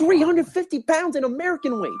 That's 350 pounds in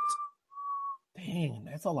American weight. Dang,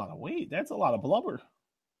 that's a lot of weight. That's a lot of blubber.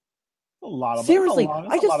 A lot of seriously.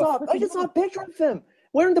 I just saw a picture of him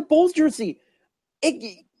wearing the Bulls jersey.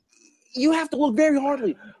 You have to look very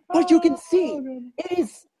hardly, but you can see it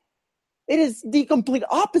is the complete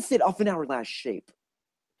opposite of an hourglass shape.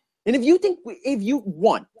 And if you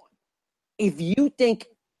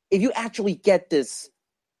actually get this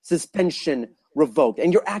suspension revoked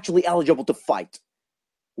and you're actually eligible to fight,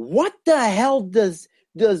 what the hell does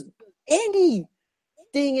anything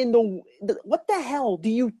what the hell do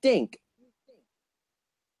you think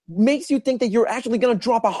makes you think that you're actually going to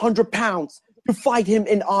drop 100 pounds to fight him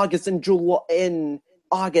in August and July, in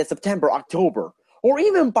August, September, October, or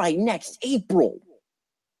even by next April?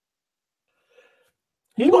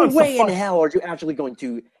 No way in hell are you actually going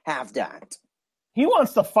to have that. He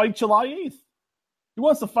wants to fight July 8th. He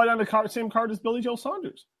wants to fight on the same card as Billy Joe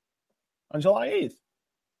Saunders on July 8th.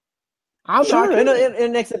 I'm sure, in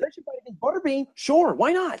an exhibition fight against Butterbean, sure,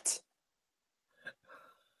 why not?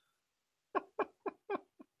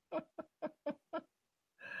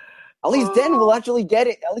 At least Den will actually get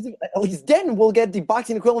it. At least Den will get the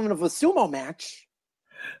boxing equivalent of a sumo match.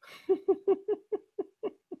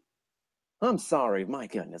 I'm sorry, my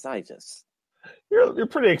goodness, You're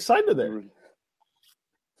pretty excited there.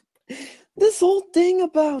 This whole thing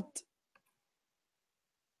about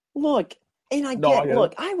look, and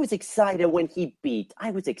I was excited when he beat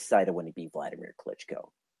Vladimir Klitschko.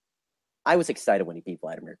 I was excited when he beat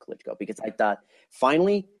Vladimir Klitschko because I thought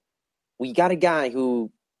finally we got a guy who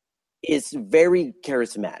is very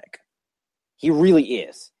charismatic. He really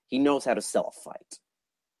is. He knows how to sell a fight.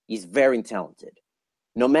 He's very talented.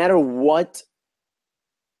 No matter what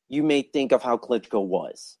you may think of how Klitschko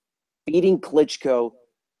was, beating Klitschko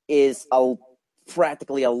is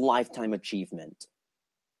practically a lifetime achievement.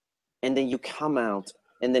 And then you come out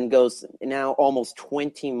and then goes now almost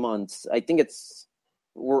 20 months. I think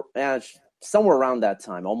we're somewhere around that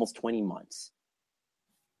time, almost 20 months.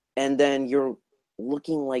 And then you're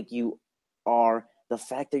looking like you are, the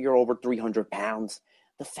fact that you're over 300 pounds,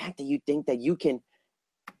 the fact that you think that you can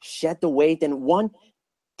shed the weight and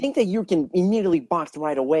think that you can immediately box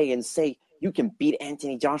right away and say you can beat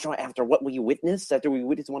Anthony Joshua after what we witnessed, after we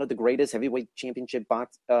witnessed one of the greatest heavyweight championship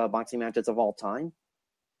boxing matches of all time.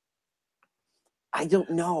 I don't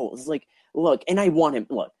know. It's like, look, and I want him.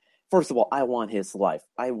 Look, first of all, I want his life.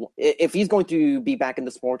 If he's going to be back in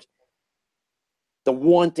the sport, the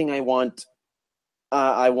one thing I want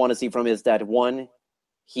to see from him is that, one,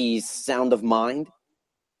 he's sound of mind,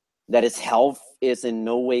 that his health is in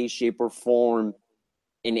no way, shape, or form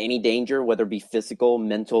in any danger, whether it be physical,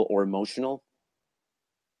 mental, or emotional.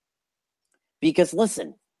 Because,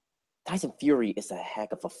 listen, Tyson Fury is a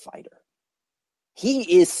heck of a fighter.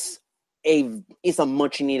 He is a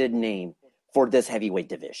much-needed name for this heavyweight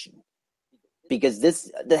division. Because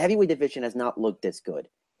the heavyweight division has not looked this good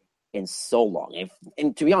in so long.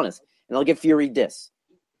 And to be honest, and I'll give Fury this,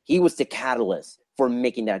 he was the catalyst for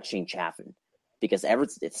making that change happen. Because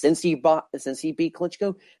since he beat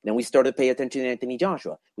Klitschko, then we started paying attention to Anthony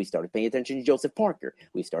Joshua. We started paying attention to Joseph Parker.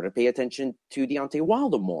 We started paying attention to Deontay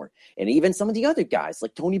Wilder more. And even some of the other guys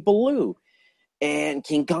like Tony Bellew and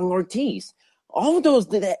King Kong Ortiz. All of those,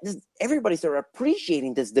 everybody started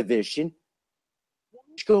appreciating this division.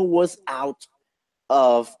 Klitschko was out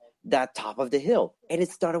of that top of the hill. And it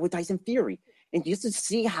started with Tyson Fury. And just to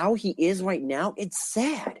see how he is right now, it's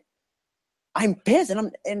sad. I'm pissed,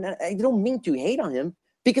 and I don't mean to hate on him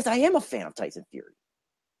because I am a fan of Tyson Fury.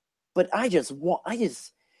 But I just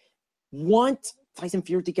want Tyson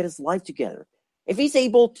Fury to get his life together. If he's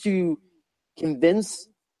able to convince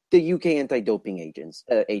the UK anti-doping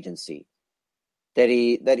agency that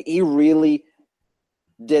he really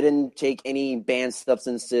didn't take any banned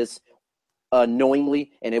substances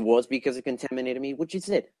knowingly, and it was because it contaminated me, which is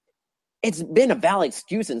it. It's been a valid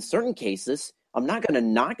excuse in certain cases. I'm not going to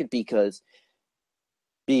knock it because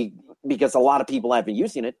a lot of people have been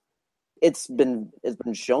using it. It's been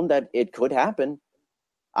shown that it could happen.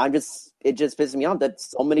 It just pisses me off that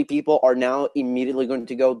so many people are now immediately going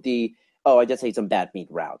to go I just ate some bad meat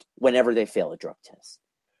route whenever they fail a drug test.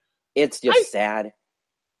 It's just sad.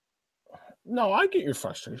 No, I get your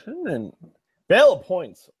frustration and valid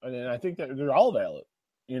points, and I think that they're all valid.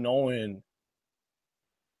 And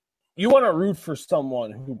you want to root for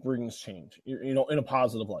someone who brings change, in a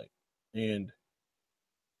positive light. And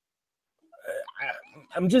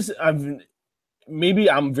maybe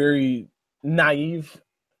I'm very naive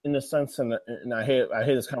in the sense, and I had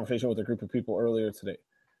this conversation with a group of people earlier today,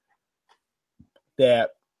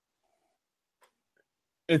 that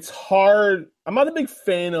it's hard. I'm not a big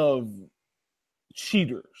fan of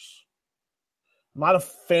cheaters. I'm not a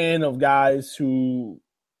fan of guys who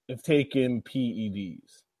have taken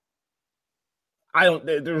PEDs.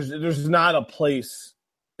 There's not a place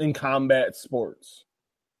in combat sports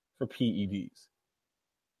for PEDs.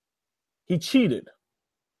 He cheated.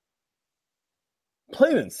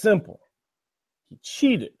 Plain and simple. He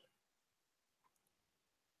cheated.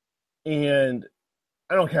 And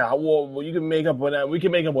I don't care. Well, we can make up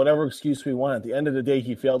whatever excuse we want. At the end of the day,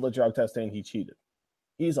 he failed the drug test and he cheated.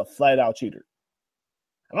 He's a flat-out cheater.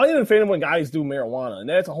 I'm not even a fan of when guys do marijuana, and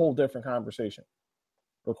that's a whole different conversation.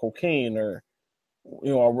 Or cocaine, or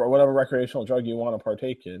or whatever recreational drug you want to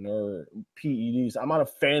partake in, or PEDs. I'm not a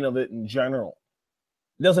fan of it in general.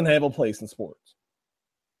 It doesn't have a place in sports.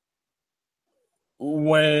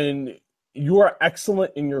 When you are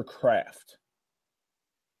excellent in your craft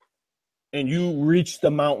and you reach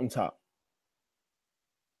the mountaintop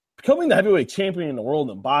becoming the heavyweight champion in the world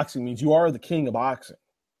in boxing means you are the king of boxing.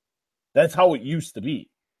 That's how it used to be.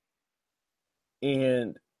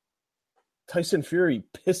 And Tyson Fury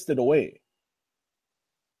pissed it away.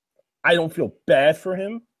 I don't feel bad for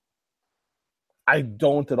him. I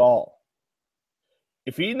don't at all.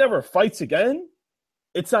 If he never fights again,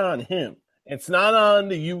 it's on him. It's not on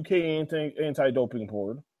the UK anti-doping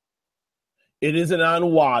board. It isn't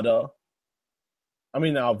on WADA.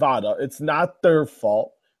 VADA. It's not their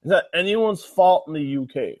fault. It's not anyone's fault in the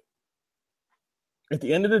UK. At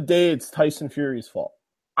the end of the day, it's Tyson Fury's fault.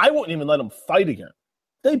 I wouldn't even let him fight again.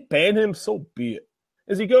 If they ban him, so be it.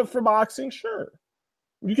 Is he good for boxing? Sure.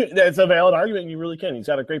 That's a valid argument. You really can. He's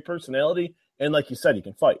got a great personality. And like you said, he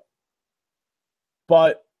can fight.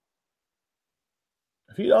 But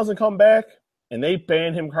if he doesn't come back and they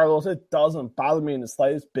ban him, Carlos, it doesn't bother me in the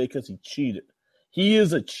slightest because he cheated. He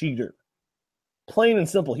is a cheater. Plain and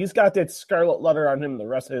simple. He's got that scarlet letter on him the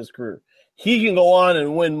rest of his career. He can go on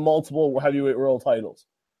and win multiple heavyweight world titles.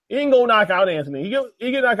 He can go knock out Anthony.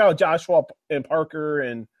 He can knock out Joshua and Parker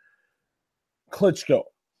and Klitschko.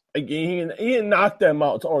 He can knock them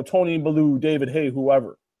out. Or Tony Bellew, David Haye,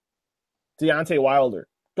 whoever. Deontay Wilder.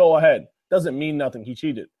 Go ahead. Doesn't mean nothing. He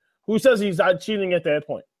cheated. Who says he's not cheating at that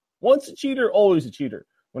point? Once a cheater, always a cheater.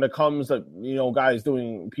 When it comes to guys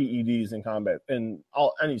doing PEDs in combat in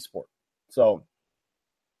any sport. So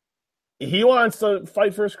he wants to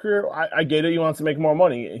fight for his career. I get it. He wants to make more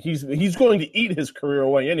money. He's going to eat his career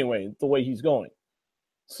away anyway, the way he's going.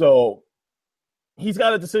 So he's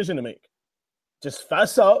got a decision to make. Just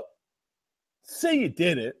fess up. Say you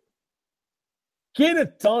did it. Get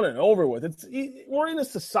it done and over with. We're in a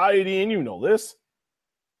society, and you know this,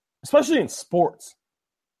 especially in sports.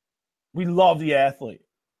 We love the athlete.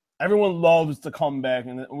 Everyone loves to come back,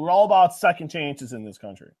 and we're all about second chances in this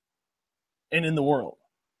country and in the world.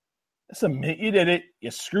 Just admit you did it.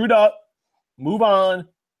 You screwed up. Move on.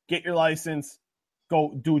 Get your license.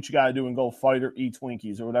 Go do what you got to do and go fight or eat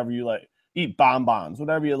Twinkies or whatever you like. Eat bonbons,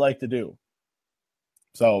 whatever you like to do.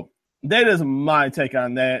 So that is my take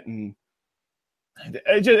on that. And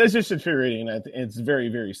it's just infuriating. It's very,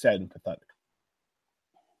 very sad and pathetic.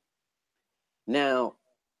 Now,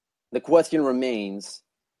 the question remains,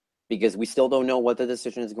 because we still don't know what the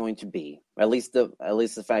decision is going to be. At least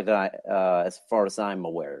the fact that as far as I'm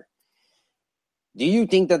aware. Do you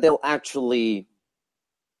think that they'll actually,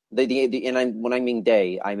 when I mean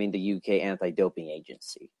they, I mean the UK anti-doping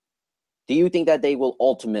agency. Do you think that they will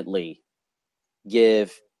ultimately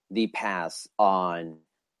give the pass on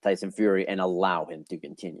Tyson Fury and allow him to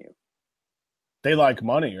continue? They like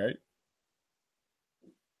money, right?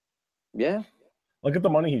 Yeah. Look at the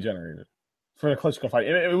money he generated for the Klitschko fight.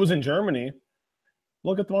 It was in Germany.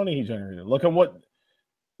 Look at the money he generated. Look at what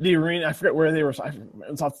the arena, I forget where they were. It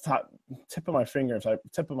was off the tip of my fingers,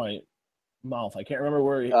 tip of my mouth. I can't remember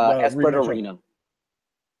where. Esprit Arena.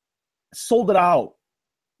 Sold it out.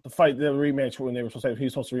 The rematch when they were supposed to. He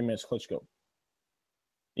was supposed to rematch Klitschko.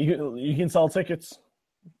 You can sell tickets.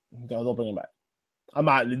 They'll bring him back. I'm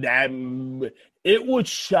not that. It would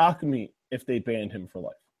shock me if they banned him for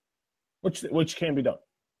life, which can be done,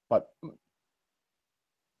 but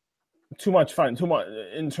too much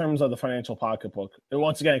in terms of the financial pocketbook. And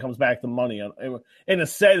once again, it comes back to money. And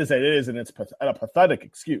as sad as it is, and it's a pathetic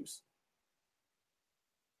excuse,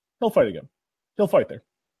 he'll fight again. He'll fight there.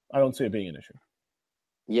 I don't see it being an issue.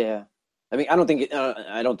 Yeah, I mean, I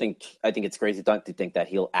think it's crazy to think that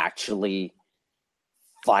he'll actually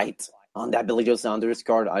fight on that Billy Joe Saunders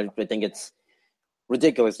card. I think it's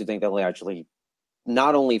ridiculous to think that he'll actually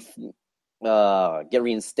not only get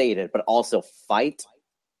reinstated, but also fight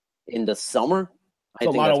in the summer. I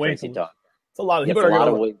think that's crazy talk. It's a lot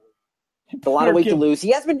of weight. It's a lot of weight to lose.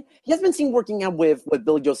 He has been seen working out with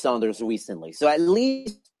Billy Joe Saunders recently, so at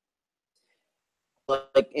least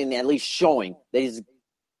showing that he's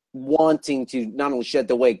wanting to not only shed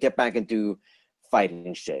the weight, get back into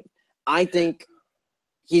fighting shape. I think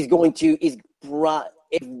he's going to. If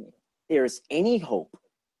there's any hope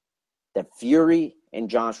that Fury and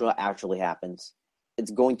Joshua actually happens,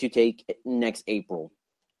 it's going to take next April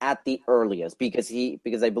at the earliest, because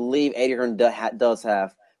I believe Eddie Hearn does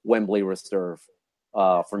have Wembley reserved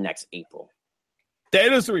for next April.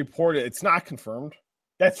 That is a report. It's not confirmed.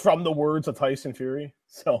 That's from the words of Tyson Fury.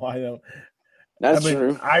 So I know. That's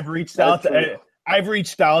true. I've reached out to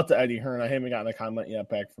Eddie Hearn. I haven't gotten a comment yet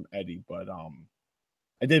back from Eddie, but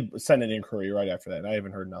I did send an inquiry right after that. I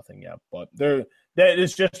haven't heard nothing yet, but that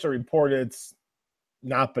is just a report. It's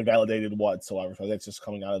not been validated whatsoever. So that's just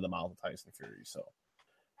coming out of the mouth of Tyson Fury. So,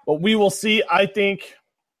 but we will see. I don't think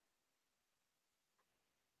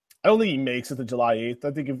he makes it to July 8th.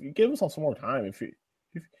 I think if you give himself some more time, if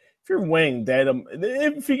if you're weighing Tatum,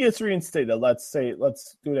 if he gets reinstated, let's do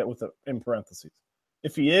that with in parentheses.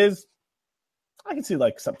 If he is, I can see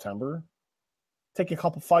like September, take a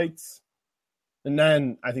couple fights, and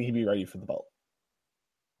then I think he'd be ready for the belt.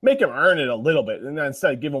 Make him earn it a little bit, and then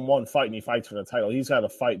instead give him one fight and he fights for the title. He's got to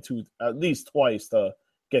fight at least twice to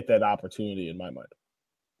get that opportunity in my mind.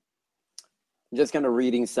 Just kind of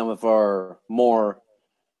reading some of our more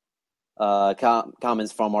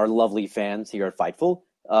comments from our lovely fans here at Fightful.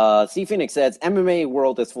 C Phoenix says, MMA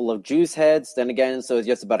world is full of juice heads. Then again, so it's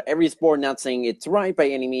just about every sport. Not saying it's right by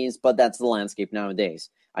any means, but that's the landscape nowadays.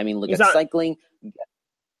 I mean, look at cycling. He's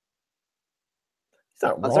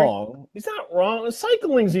not wrong. He's not wrong.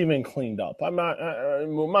 Cycling's even cleaned up. I'm not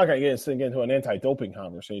going to get into an anti-doping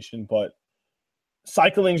conversation, but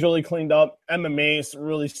cycling's really cleaned up. MMA's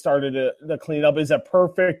really started to clean up. Is it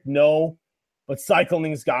perfect? No. But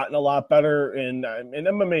cycling's gotten a lot better, and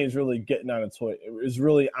MMA is really getting on its way. It is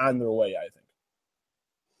really on their way, I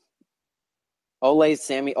think.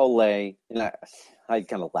 Sammy Ole, and I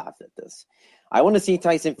kind of laughed at this. I want to see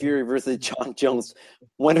Tyson Fury versus John Jones.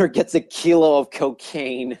 Winner gets a kilo of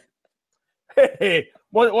cocaine. Hey,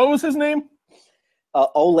 what was his name?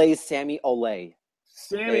 Sammy Ole.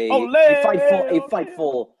 Sammy Ole. A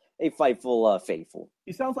fightful faithful.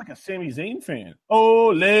 He sounds like a Sami Zayn fan.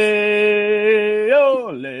 Ole,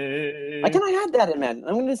 ole. I can add that in, man.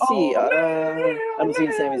 I'm going to see. I don't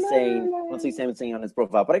see Sami Zayn. I don't see Sami Zayn on his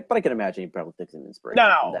profile, but I can imagine he probably took some inspiration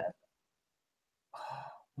from that.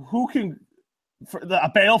 Who can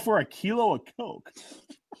a bail for a kilo of coke?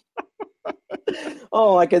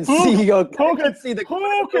 Oh, I can see. Who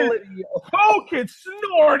can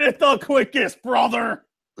snort it the quickest, brother?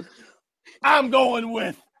 I'm going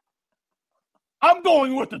with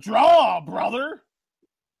the draw, brother.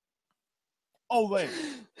 Ole.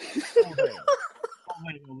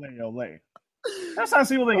 That's how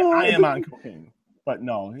people think I am on cocaine. But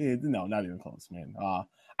no, not even close, man.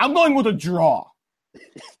 I'm going with a draw.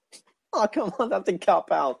 Oh, come on, that's a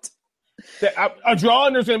cop out. A draw,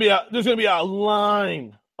 and there's gonna be a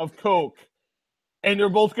line of coke, and they're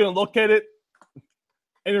both gonna look at it,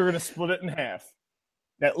 and they're gonna split it in half.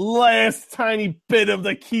 That last tiny bit of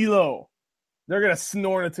the kilo, they're gonna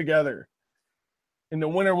snort it together, and the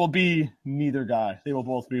winner will be neither guy. They will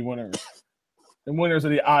both be winners. The winners are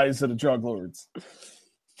the eyes of the drug lords.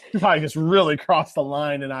 You probably just really crossed the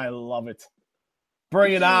line, and I love it.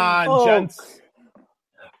 Bring it on, gents.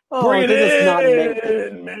 Bring it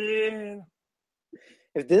in, man.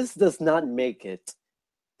 If this does not make it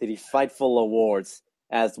to the Fightful Awards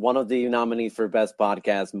as one of the nominees for Best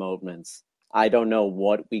Podcast Moments, I don't know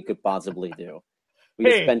what we could possibly do.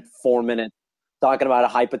 We spent 4 minutes talking about a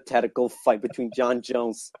hypothetical fight between John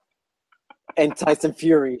Jones and Tyson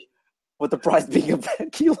Fury, with the prize being a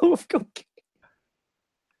kilo of cocaine.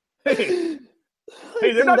 Hey,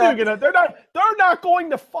 they're not going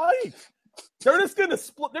to fight. They're just going to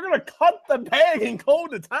split. They're going to cut the bag and go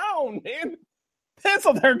to town, man. That's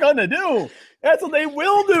what they're going to do. That's what they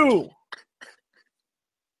will do.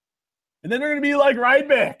 And then they're going to be like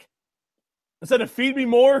Ryback. Instead of feed me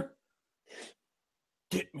more,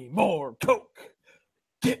 get me more Coke.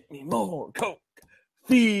 Get me more Coke.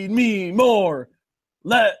 Feed me more.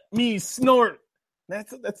 Let me snort.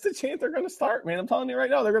 That's the chant they're going to start, man. I'm telling you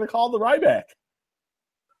right now. They're going to call the Ryback.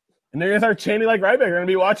 And they're going to start chanting like Ryback. They're going to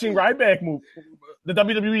be watching Ryback move. The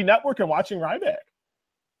WWE Network and watching Ryback.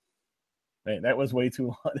 Man, that was way too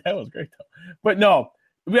long. That was great, though. But no.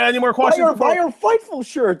 We got any more questions? Buy our Fightful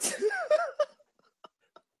shirts.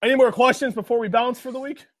 Any more questions before we bounce for the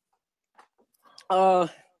week? Let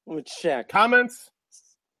me check. Comments?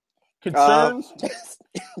 Concerns?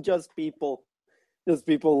 Just people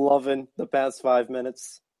loving the past 5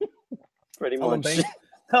 minutes. Pretty much.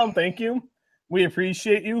 Tell them thank you. We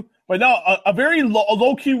appreciate you. But no, a very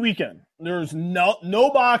low-key weekend. There's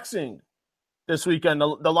no boxing this weekend.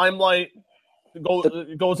 The limelight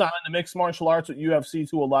goes on in the mixed martial arts at UFC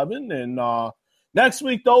 211. And next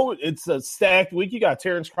week, though, it's a stacked week. You got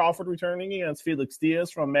Terrence Crawford returning against Felix Diaz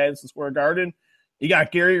from Madison Square Garden. You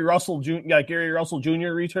got Gary Russell Jr.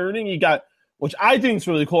 returning. You got, which I think is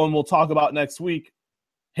really cool, and we'll talk about next week,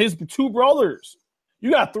 his two brothers.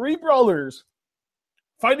 You got three brothers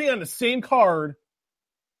fighting on the same card.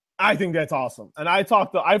 I think that's awesome. And I've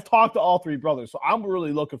talked to all three brothers, so I'm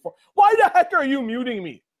really looking for. Why the heck are you muting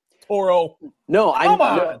me, Toro? No, Come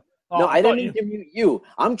on. I didn't need to mute you.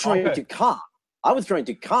 I'm trying to cough. I was trying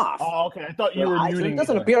to cough. Oh, okay. I thought you were muting me. It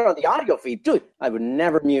doesn't appear on the audio feed. Dude, I would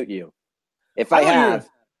never mute you. If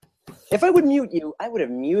I would mute you, I would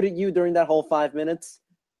have muted you during that whole 5 minutes.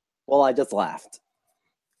 Well, I just laughed.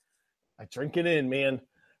 I drink it in, man.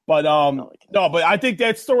 But no, but I think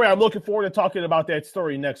that story, I'm looking forward to talking about that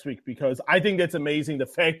story next week because I think that's amazing. The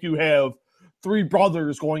fact you have 3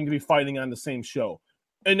 brothers going to be fighting on the same show.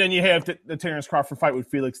 And then you have the Terrence Crawford fight with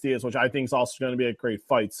Felix Diaz, which I think is also going to be a great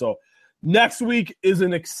fight. So next week is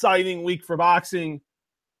an exciting week for boxing.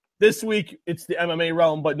 This week it's the MMA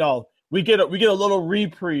realm, but no, we get a little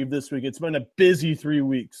reprieve this week. It's been a busy 3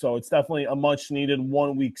 weeks, so it's definitely a much needed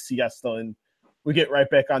 1 week siesta, and we get right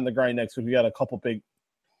back on the grind next week. We got a couple big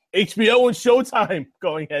HBO and Showtime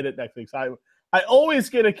going at it next week. So I always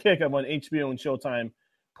get a kick when HBO and Showtime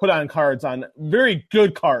put on cards, on very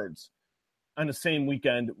good cards on the same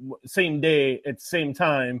weekend, same day at the same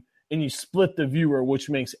time, and you split the viewer, which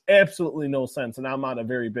makes absolutely no sense, and I'm not a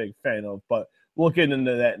very big fan of, but we'll get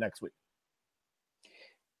into that next week.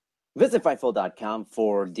 Visit Fightful.com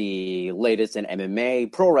for the latest in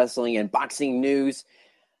MMA, pro wrestling, and boxing news.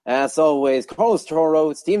 As always, Carlos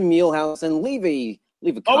Toro, Steven Muehlhausen, leave a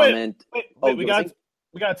comment. Wait, we got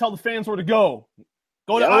to tell the fans where to go.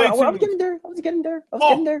 Go to iTunes. iTunes. I was getting there. Oh,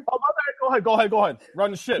 my bad. Go ahead. Run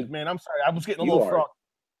the shit, man. I'm sorry. I was getting a little frog.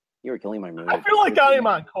 You were killing my mood. I feel like I am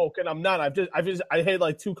on coke, and I'm not. I had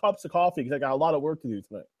like 2 cups of coffee because I got a lot of work to do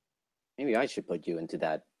tonight. Maybe I should put you into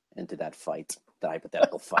that fight, the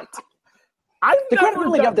hypothetical fight. The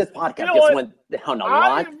credibility of this podcast just went down a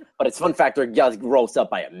lot, but its fun factor just rose up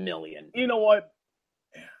by 1 million. You know what?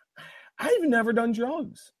 I've never done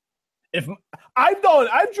drugs. If I've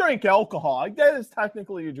drank alcohol, that is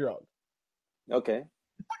technically a drug. Okay.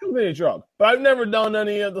 It's technically a drug, but I've never done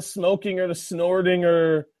any of the smoking or the snorting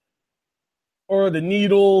or the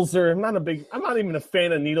needles. Or I'm not even a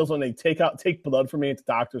fan of needles when they take blood from me at the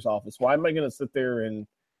doctor's office. Why am I going to sit there and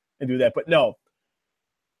do that? But no.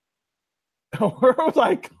 Where was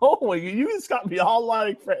I going? You just got me all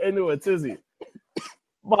like into a tizzy.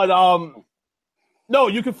 But no,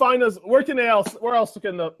 you can find us. Where else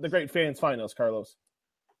can the great fans find us, Carlos?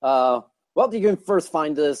 Well, you can first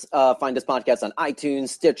find this podcast on iTunes,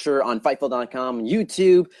 Stitcher, on Fightful.com,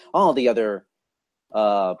 YouTube, all the other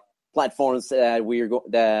platforms that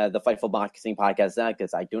the Fightful Boxing Podcast at,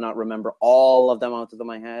 because I do not remember all of them out of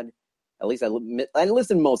my head. At least I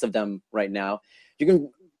listen to most of them right now. You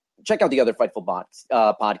can check out the other Fightful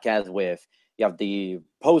podcasts you have the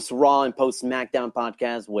Post Raw and Post SmackDown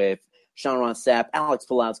podcast with Sean Ross Sapp, Alex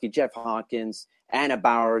Pulowski, Jeff Hawkins, Anna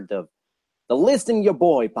Bauer, the Listen Your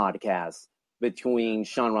Boy podcast between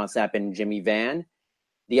Sean Ross Sapp and Jimmy Van,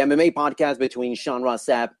 the MMA podcast between Sean Ross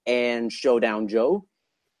Sapp and Showdown Joe.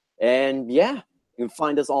 And yeah, you can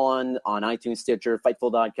find us on iTunes, Stitcher,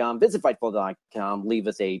 Fightful.com. Visit Fightful.com. Leave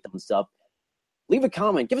us a thumbs up. Leave a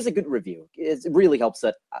comment. Give us a good review. It really helps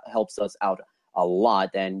us out a lot.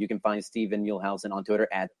 And you can find Steven Muehlhausen on Twitter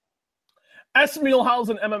at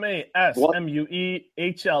 @SMuehlhausen MMA. SMuehlhausen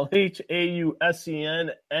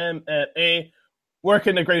MMA. Where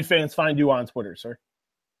can the great fans find you on Twitter, sir?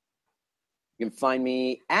 You can find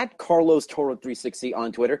me at Carlos Toro 360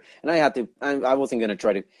 on Twitter. And I wasn't going to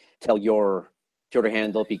try to tell your Twitter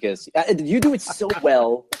handle because you do it so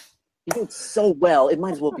well. You do it so well. It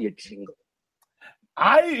might as well be a jingle.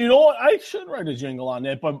 You know what? I should write a jingle on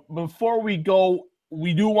that. But before we go,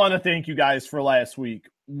 we do want to thank you guys for last week.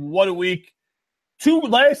 What a week.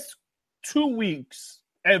 Last 2 weeks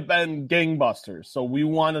have been gangbusters. So we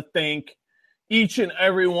want to thank each and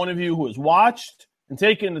every one of you who has watched and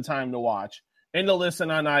taken the time to watch and to listen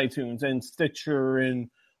on iTunes and Stitcher and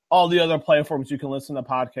all the other platforms you can listen to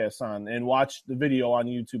podcasts on and watch the video on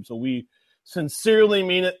YouTube. So we sincerely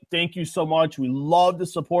mean it. Thank you so much. We love the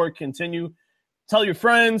support. Continue. Tell your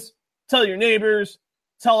friends, tell your neighbors,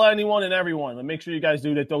 tell anyone and everyone. But make sure you guys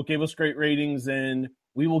do that. They'll give us great ratings, and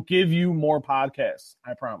we will give you more podcasts.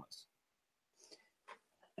 I promise.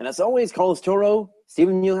 And as always, Carlos Toro,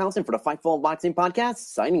 Steven Muehlhausen for the Fightful Boxing Podcast,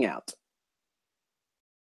 signing out.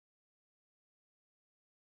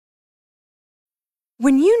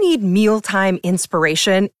 When you need mealtime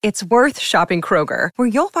inspiration, it's worth shopping Kroger, where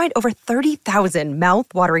you'll find over 30,000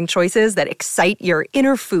 mouth-watering choices that excite your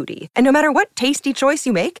inner foodie. And no matter what tasty choice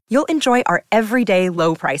you make, you'll enjoy our everyday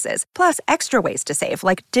low prices, plus extra ways to save,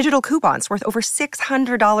 like digital coupons worth over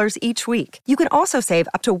 $600 each week. You can also save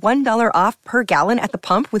up to $1 off per gallon at the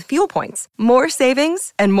pump with fuel points. More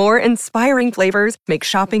savings and more inspiring flavors make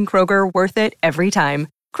shopping Kroger worth it every time.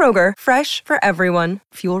 Kroger, fresh for everyone.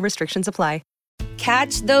 Fuel restrictions apply.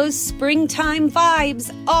 Catch those springtime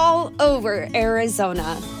vibes all over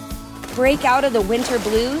Arizona. Break out of the winter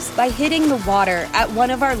blues by hitting the water at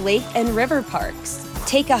one of our lake and river parks.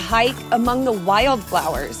 Take a hike among the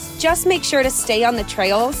wildflowers. Just make sure to stay on the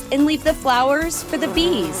trails and leave the flowers for the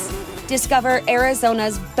bees. Discover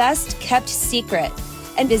Arizona's best kept secret,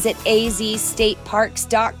 and visit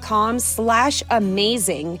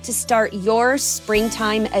azstateparks.com/amazing to start your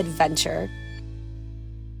springtime adventure.